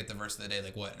you forget the verse of the day,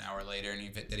 like what, an hour later, and you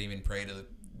didn't even pray to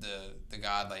the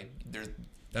God. Like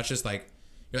that's just like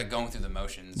you're like going through the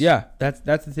motions. Yeah, that's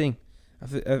the thing.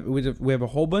 We have a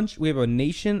whole bunch. We have a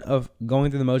nation of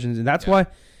going through the motions, and that's why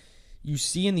you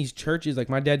see in these churches, like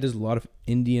my dad does a lot of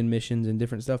Indian missions and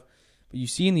different stuff, but you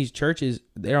see in these churches,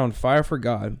 they're on fire for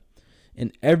God,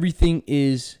 and everything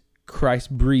is Christ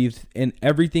breathed, and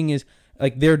everything is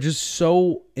like they're just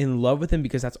so in love with Him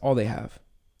because that's all they have.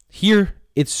 Here,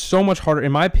 it's so much harder,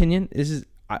 in my opinion.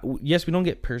 Yes, we don't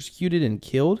get persecuted and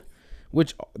killed,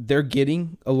 which they're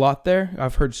getting a lot there.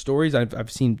 I've heard stories. I've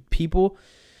seen people.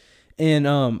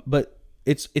 And but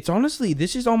it's honestly,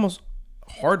 this is almost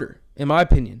harder in my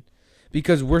opinion,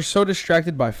 because we're so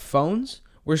distracted by phones,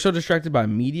 we're so distracted by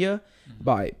media,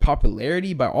 by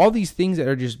popularity, by all these things that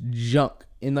are just junk.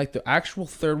 In like the actual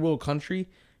third world country,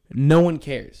 no one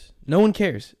cares. No one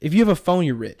cares. If you have a phone,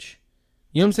 you're rich.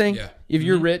 You know what I'm saying? Yeah. If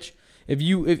you're rich,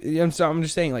 I'm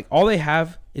just saying, like, all they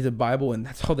have is a Bible, and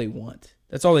that's all they want.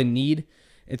 That's all they need.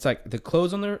 It's like the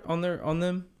clothes on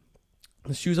them,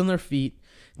 the shoes on their feet,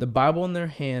 the Bible in their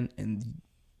hand, and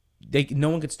no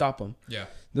one could stop them. Yeah.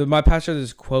 My pastor has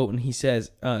this quote, and he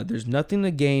says, "There's nothing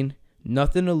to gain,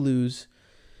 nothing to lose,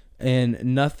 and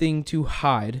nothing to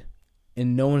hide,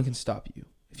 and no one can stop you."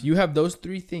 If you have those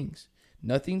three things,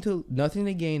 nothing to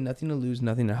gain, nothing to lose,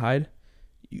 nothing to hide,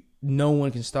 no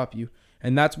one can stop you.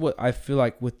 And that's what I feel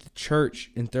like with the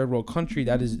church in third world country.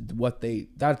 That's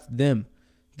them.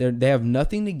 They have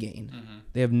nothing to gain,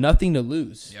 they have nothing to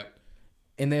lose. Yep.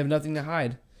 And they have nothing to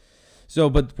hide. So,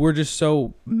 but we're just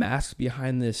so masked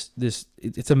behind this.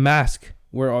 It's a mask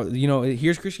where,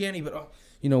 here's Christianity, but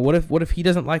what if he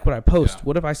doesn't like what I post? Yeah.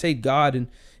 What if I say God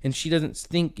and she doesn't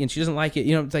think and she doesn't like it?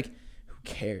 It's like, who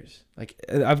cares? Like,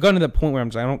 I've gotten to the point where I'm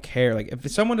just like, I don't care. Like,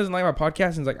 if someone doesn't like my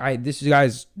podcast and is like, this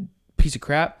guy's a piece of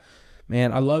crap,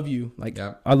 man, I love you. Like,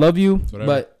 I love you,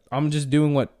 but I'm just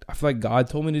doing what I feel like God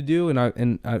told me to do,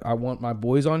 and I want my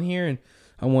boys on here, and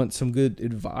I want some good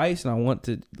advice, and I want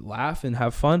to laugh and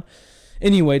have fun.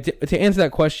 Anyway, to answer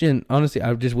that question, honestly,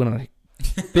 I just went on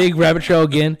a big rabbit trail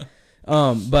again.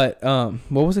 But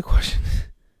what was the question?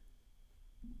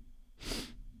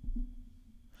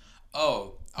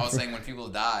 Oh, I was saying when people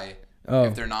die,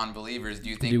 if they're non-believers, do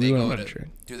you think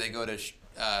they go to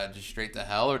just straight to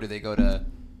hell, or do they go to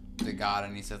God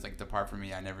and He says like, "Depart from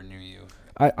me, I never knew you"?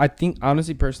 I think,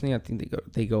 honestly, personally, I think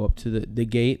they go up to the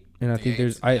gate, and I think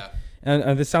there's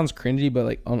and this sounds cringy, but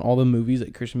like on all the movies,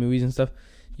 like Christian movies and stuff,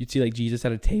 you'd see like Jesus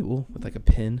at a table with like a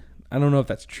pin. I don't know if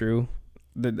that's true.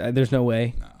 There's no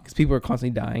way, because people are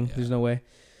constantly dying. Yeah. There's no way.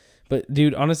 But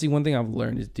dude, honestly, one thing I've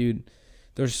learned is,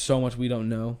 there's so much we don't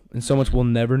know, and so much we'll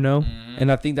never know.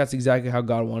 And I think that's exactly how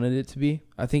God wanted it to be.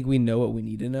 I think we know what we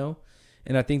need to know,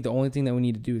 and I think the only thing that we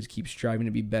need to do is keep striving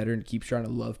to be better and keep trying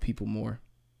to love people more.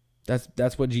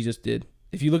 That's what Jesus did.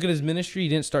 If you look at His ministry, He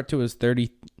didn't start till He was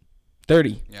 30.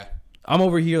 Yeah. I'm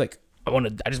over here like, I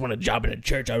just want a job in a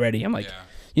church already. I'm like,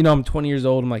 I'm 20 years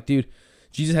old. I'm like, dude,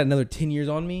 Jesus had another 10 years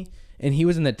on me, and He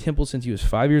was in that temple since He was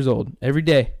 5 years old, every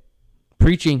day,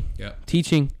 preaching,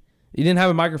 teaching. He didn't have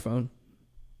a microphone.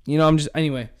 You know, I'm just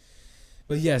anyway.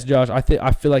 But yes, Josh, I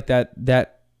feel like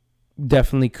that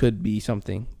definitely could be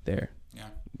something there. Yeah.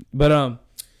 But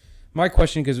my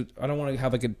question, because I don't want to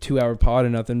have like a 2-hour pod or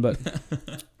nothing, but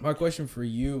my question for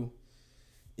you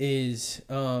is,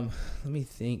 let me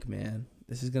think, man.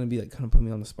 This is gonna be like kind of put me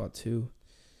on the spot too.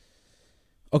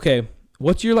 Okay,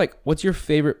 what's your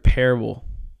favorite parable?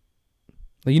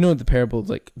 Like, you know what the parables,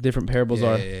 like different parables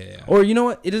are. Yeah. Or you know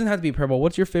what? It doesn't have to be a parable.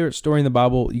 What's your favorite story in the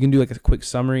Bible? You can do like a quick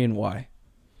summary and why.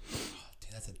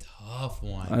 Dude, that's a tough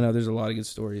one. I know there's a lot of good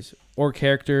stories. Or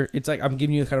character. It's like I'm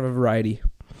giving you kind of a variety.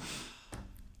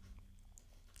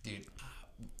 Dude,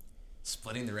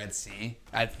 splitting the Red Sea,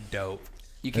 that's dope.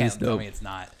 You can't tell me it's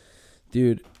not.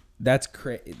 Dude, that's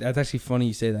crazy. That's actually funny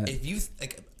you say that. If you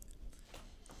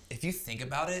think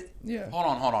about it, Yeah. Hold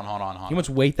on. You know how much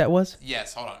weight that was?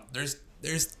 Yes, hold on.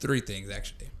 There's three things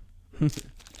actually.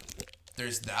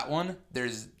 There's that one.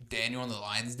 There's Daniel in the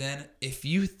lion's den. If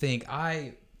you think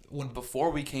before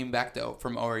we came back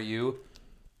from ORU,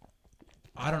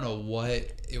 I don't know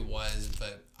what it was,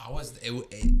 but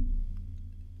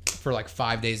for like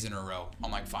 5 days in a row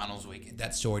on like finals week.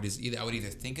 That story I would either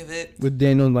think of it With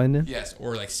Daniel and Lyndon? yes,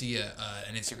 or like see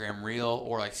an Instagram reel,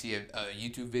 or like see a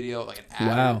YouTube video, like an ad.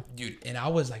 Wow. Dude. And I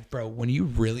was like, bro, when you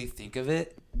really think of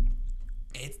it,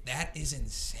 that is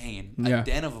insane. Yeah. A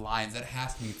den of lions. That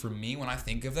has to be, for me, when I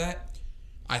think of that,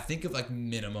 I think of like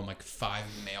minimum like 5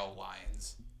 male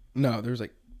lions. No, there's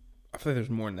like, I feel like there's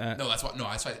more than that. No, that's what. No,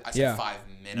 I said Yeah. 5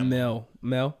 minimum.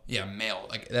 Male. Yeah, male.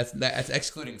 Like that's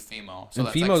excluding female. So And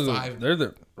that's females, like 5. they're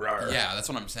the. Yeah, that's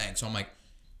what I'm saying. So I'm like,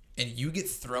 and you get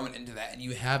thrown into that, and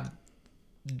you have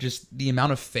just the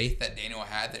amount of faith that Daniel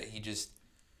had, that he just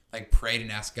like prayed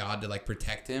and asked God to like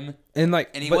protect him, And like,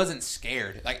 and he wasn't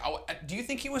scared. Like, do you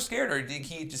think he was scared, or do you think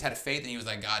he just had faith and he was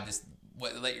like, God, just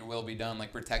let your will be done,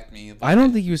 like protect me? Like, I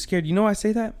don't think he was scared. You know why I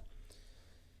say that?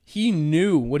 He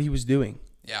knew what he was doing.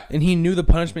 Yeah. And he knew the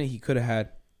punishment he could have had.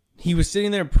 He was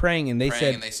sitting there praying, and they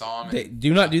said, and they saw him.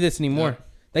 do not do this anymore. Yeah.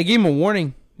 They gave him a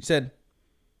warning. He said,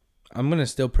 I'm going to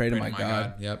still pray to my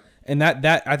God. Yep. And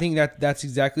that I think that's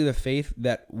exactly the faith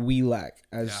that we lack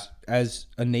as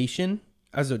a nation,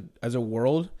 as a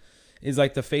world, is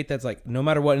like the faith that's like no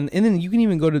matter what. And then you can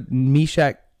even go to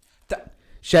Meshach,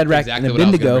 Shadrach, exactly and what I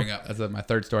was Abednego. gonna bring up. That's my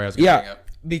third story I was going to bring up.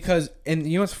 Because, and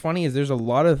you know what's funny is there's a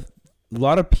lot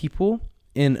of people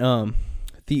in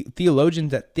the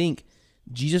theologians that think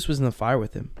Jesus was in the fire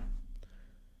with him.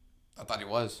 I thought he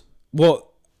was.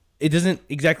 Well, it doesn't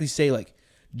exactly say like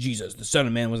Jesus, the Son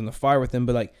of Man, was in the fire with him,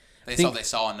 but like They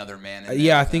saw another man.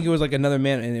 I think it was like another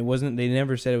man, and it wasn't. They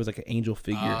never said it was like an angel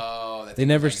figure. Oh, they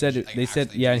never said it. They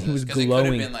said, yeah, and he was glowing.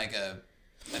 It could have been like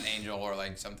an angel or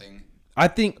like something. I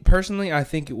think personally, I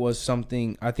think it was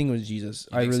something. I think it was Jesus.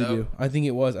 I really do. I think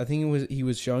it was. I think it was. He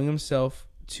was showing himself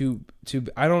to.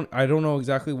 I don't know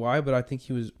exactly why, but I think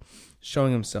he was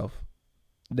showing himself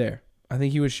there. I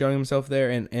think he was showing himself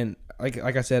there, and like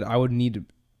I said, I would need to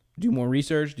do more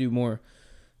research, do more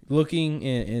looking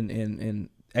and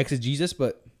exegesis,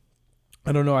 but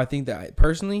I don't know. I think that I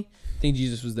personally think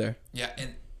Jesus was there. Yeah,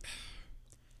 and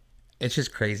it's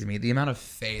just crazy to me, the amount of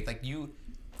faith. Like, you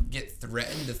get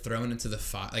threatened to thrown into the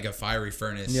like a fiery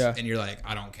furnace, and you're like,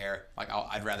 I don't care. Like,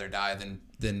 I'd rather die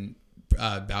than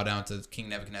bow down to King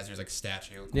Nebuchadnezzar's like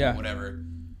statue, whatever.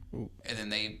 And then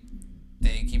they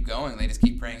keep going. They just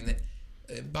keep praying. That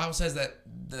the Bible says that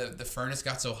the furnace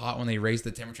got so hot when they raised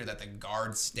the temperature that the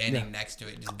guards standing next to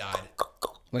it just died.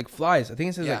 Like flies. I think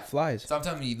it says like flies. So I'm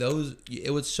telling you,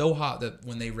 it was so hot that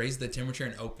when they raised the temperature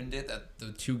and opened it, that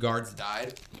the 2 guards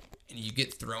died. And you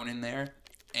get thrown in there,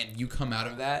 and you come out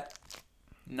of that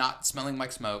not smelling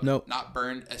like smoke. Nope. Not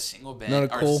burned a single bit. Not a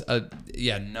coal.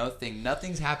 Nothing.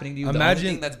 Nothing's happening to you. Imagine, the only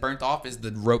thing that's burnt off is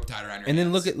the rope tied around your and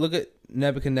hands. then look at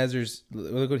Nebuchadnezzar's.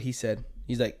 Look what he said.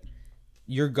 He's like,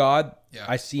 "Your God,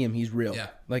 I see him. He's real. Yeah.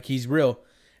 Like he's real."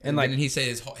 And like, he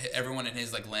said, everyone in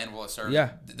his like land will serve.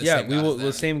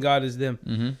 The same God as them.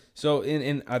 Mm-hmm. So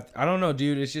I don't know,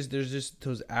 dude. It's just there's just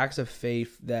those acts of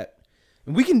faith that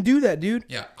we can do that, dude.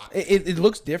 Yeah. It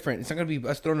looks different. It's not gonna be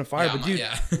us throwing a fire, but dude,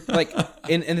 like,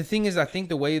 and the thing is, I think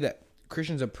the way that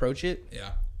Christians approach it,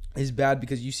 is bad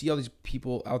because you see all these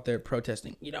people out there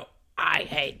protesting. You know, I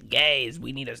hate gays.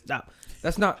 We need to stop.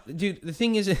 That's not, dude. The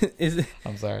thing is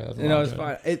I'm sorry. That's it's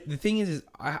fine. The thing is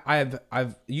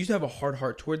I've used to have a hard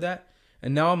heart toward that,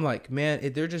 and now I'm like,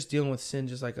 man, they're just dealing with sin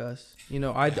just like us. You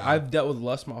know, I've dealt with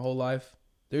lust my whole life.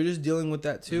 They're just dealing with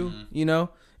that too. Mm-hmm. You know,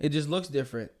 it just looks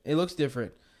different. It looks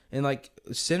different, and like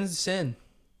sin is sin.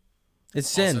 It's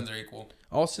sin. All sins are equal.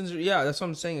 All sins are, yeah. That's what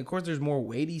I'm saying. Of course, there's more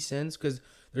weighty sins because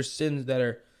there's sins that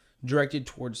are directed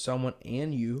towards someone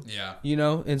and you. Yeah. You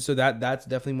know, and so that's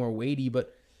definitely more weighty.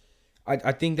 But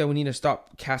I think that we need to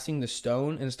stop casting the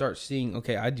stone and start seeing,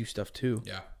 okay, I do stuff too.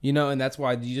 Yeah. You know, and that's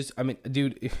why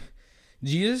dude,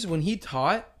 Jesus, when he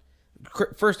taught,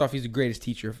 first off, he's the greatest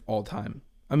teacher of all time.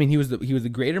 I mean, he was the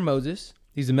greater Moses.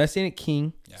 He's the messianic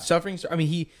king. Yeah. Suffering. I mean,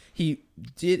 he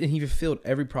did and he fulfilled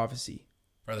every prophecy.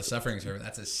 Bro, the suffering servant,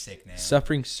 that's a sick name.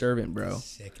 Suffering servant, bro.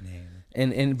 Sick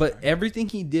name. But everything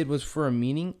he did was for a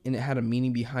meaning, and it had a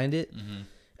meaning behind it. Mm-hmm.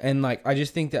 And like, I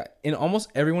just think that in almost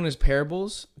every one of his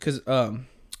parables, because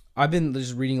I've been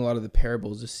just reading a lot of the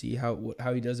parables to see how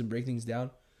he does and break things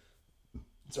down.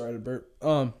 Sorry to burp.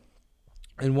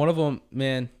 And one of them,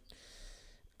 man,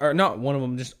 or not one of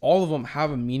them, just all of them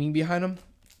have a meaning behind them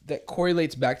that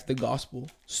correlates back to the gospel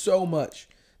so much.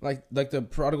 Like the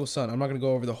prodigal son. I'm not gonna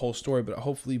go over the whole story, but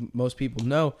hopefully most people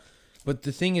know. But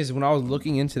the thing is, when I was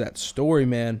looking into that story,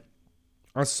 man,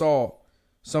 I saw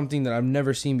something that I've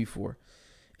never seen before.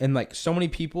 And like, so many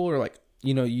people are like,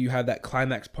 you know, you have that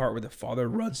climax part where the father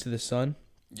runs to the son.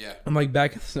 Yeah. I'm like,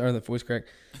 back or the voice crack.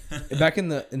 Back in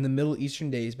the Middle Eastern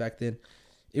days back then,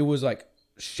 it was like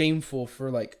shameful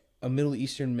for like a Middle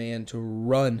Eastern man to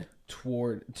run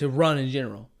in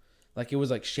general. Like, it was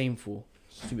like shameful.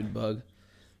 Stupid bug.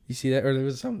 You see that? Or there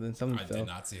was something fell. I did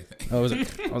not see a thing. I was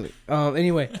like,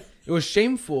 anyway, it was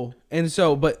shameful. And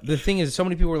so, but the thing is, so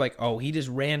many people were like, oh, he just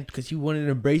ran because he wanted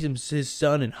to embrace his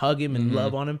son and hug him and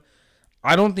love on him.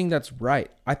 I don't think that's right.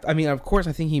 I mean, of course,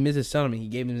 I think he missed his son. I mean, he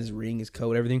gave him his ring, his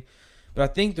coat, everything. But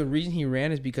I think the reason he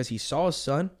ran is because he saw his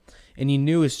son, and he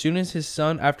knew as soon as his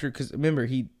son, because remember,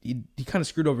 he kind of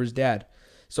screwed over his dad.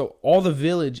 So all the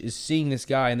village is seeing this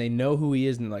guy, and they know who he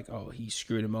is, and they're like, oh, he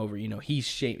screwed him over. You know,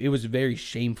 it was very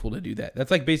shameful to do that.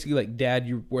 That's like basically like, Dad,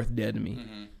 you're worth dead to me.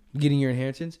 Mm-hmm. Getting your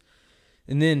inheritance.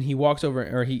 And then he walks over,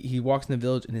 or he walks in the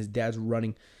village, and his dad's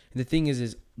running. And the thing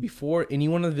is before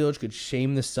anyone in the village could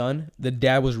shame the son, the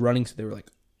dad was running. So they were like,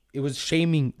 it was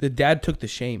shaming. The dad took the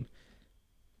shame.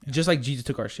 Yeah. Just like Jesus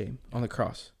took our shame on the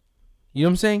cross. You know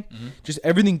what I'm saying? Mm-hmm. Just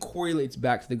everything correlates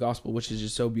back to the gospel, which is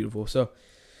just so beautiful. So,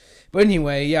 but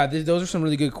anyway, yeah, those are some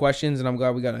really good questions, and I'm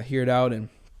glad we got to hear it out. And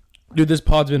dude, this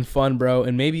pod's been fun, bro.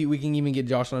 And maybe we can even get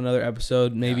Josh on another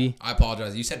episode. Maybe. Yeah, I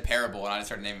apologize. You said parable, and I just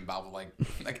started naming Bible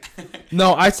like.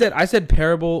 No, I said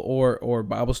parable or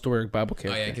Bible story or Bible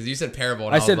character. Oh yeah, because you said parable.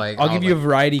 And I said like, I'll give you a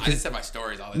variety. I just said my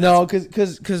stories. No,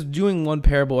 because doing one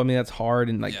parable, I mean, that's hard,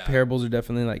 and like parables are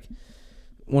definitely like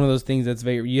one of those things that's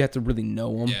you have to really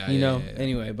know them. Yeah, you know. Yeah.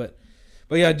 Anyway, but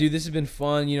yeah, dude, this has been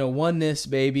fun. You know, oneness,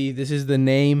 baby. This is the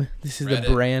name. This is the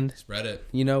brand. Spread it.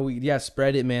 You know,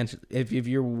 spread it, man. If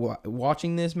you're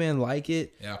watching this, man, like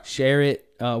it. Yeah. Share it.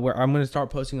 Where I'm gonna start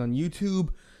posting on YouTube,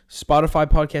 Spotify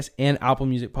podcast, and Apple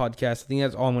Music podcast. I think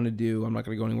that's all I'm gonna do. I'm not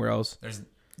gonna go anywhere else.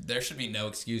 There should be no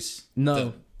excuse.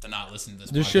 No. To not listen to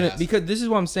this. There shouldn't, because this is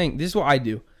what I'm saying. This is what I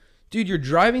do, dude. You're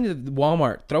driving to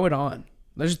Walmart. Throw it on.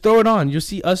 Let's just throw it on. You'll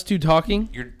see us two talking.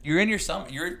 You're in your summer.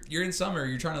 You're in summer.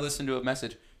 You're trying to listen to a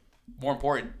message. More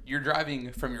important, you're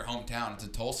driving from your hometown to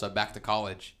Tulsa back to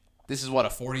college. This is what, a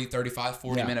 40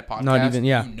 minute podcast. Not even,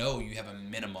 yeah. You know you have a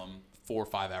minimum 4 or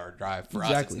 5 hour drive. For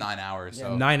us, it's 9 hours. Yeah,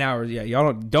 so 9 hours. Yeah,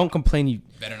 y'all don't complain. You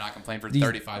better not complain for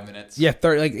 35 minutes. Yeah,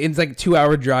 it's like 2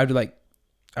 hour drive to like,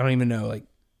 I don't even know, like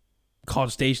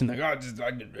College Station. Like,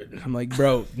 I'm like,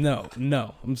 bro,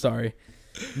 no, I'm sorry,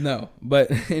 no.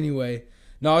 But anyway.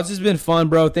 No, it's just been fun,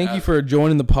 bro. Thank you for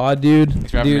joining the pod, dude. Thanks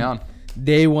for having me on.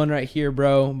 Day one right here,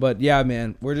 bro. But yeah,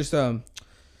 man, we're just trying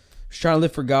to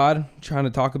live for God, trying to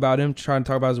talk about Him, trying to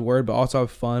talk about His Word, but also have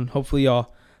fun. Hopefully,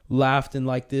 y'all laughed and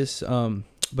like this.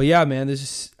 But yeah, man, this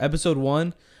is episode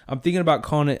 1. I'm thinking about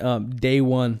calling it day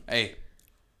 1. Hey,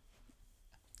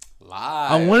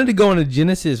 live. I wanted to go into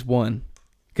Genesis 1.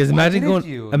 Because imagine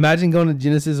going to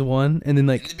Genesis 1 and then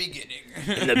like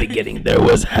in the beginning there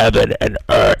was heaven and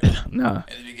earth. No.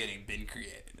 In the beginning, been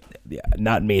created. Yeah,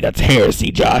 not me. That's heresy,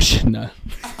 Josh. No.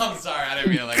 I'm sorry, I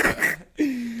didn't mean it like that.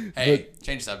 Hey,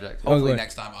 change subject. Hopefully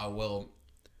next time I will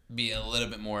be a little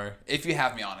bit more. If you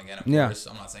have me on again, of course.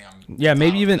 I'm not saying I'm. Yeah,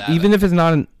 maybe even if it's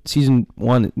not in season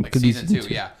 1, it like could season be season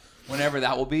 2. Yeah, whenever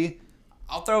that will be,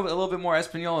 I'll throw a little bit more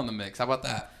Espanol in the mix. How about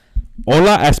that?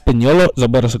 Hola, Españolo,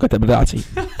 what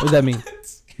does that mean?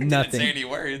 Nothing. Didn't say any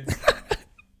words.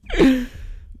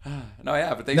 No,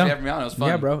 yeah, but thanks for having me on. It was fun.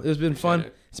 Yeah, bro, it's been fun.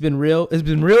 It's been real. It's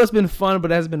been fun, but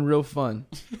it has been real fun.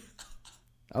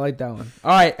 I like that one.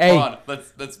 All right, hey. Hold on.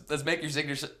 Let's make your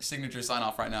signature sign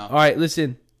off right now. All right,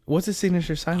 listen. What's the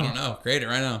signature sign off? I don't know. Create it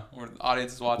right now. Or the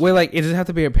audience is watching. Wait, like, does it have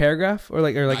to be a paragraph or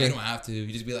like no, you don't have to.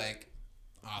 You just be like,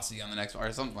 I'll see you on the next one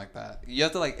or something like that. You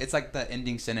have to like, it's like the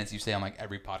ending sentence you say on like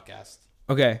every podcast.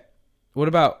 Okay. What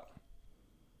about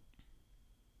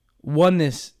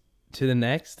oneness to the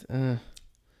next.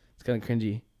 It's kind of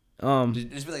cringy.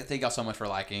 Just be like, thank y'all so much for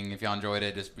liking. If y'all enjoyed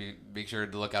it, just be sure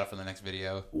to look out for the next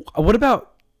video. What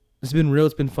about? It's been real.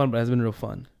 It's been fun, but it hasn't been real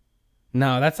fun.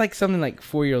 No, that's like something like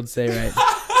 4-year-olds say, right?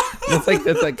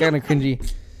 that's like kind of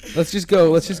cringy. Let's just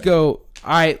go. All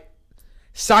right,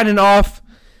 signing off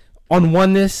on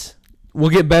oneness. We'll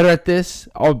get better at this.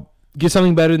 I'll get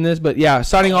something better than this, but yeah,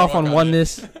 signing off on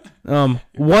oneness.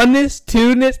 Oneness,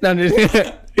 two-ness. No,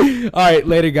 all right,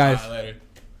 later, guys. Later.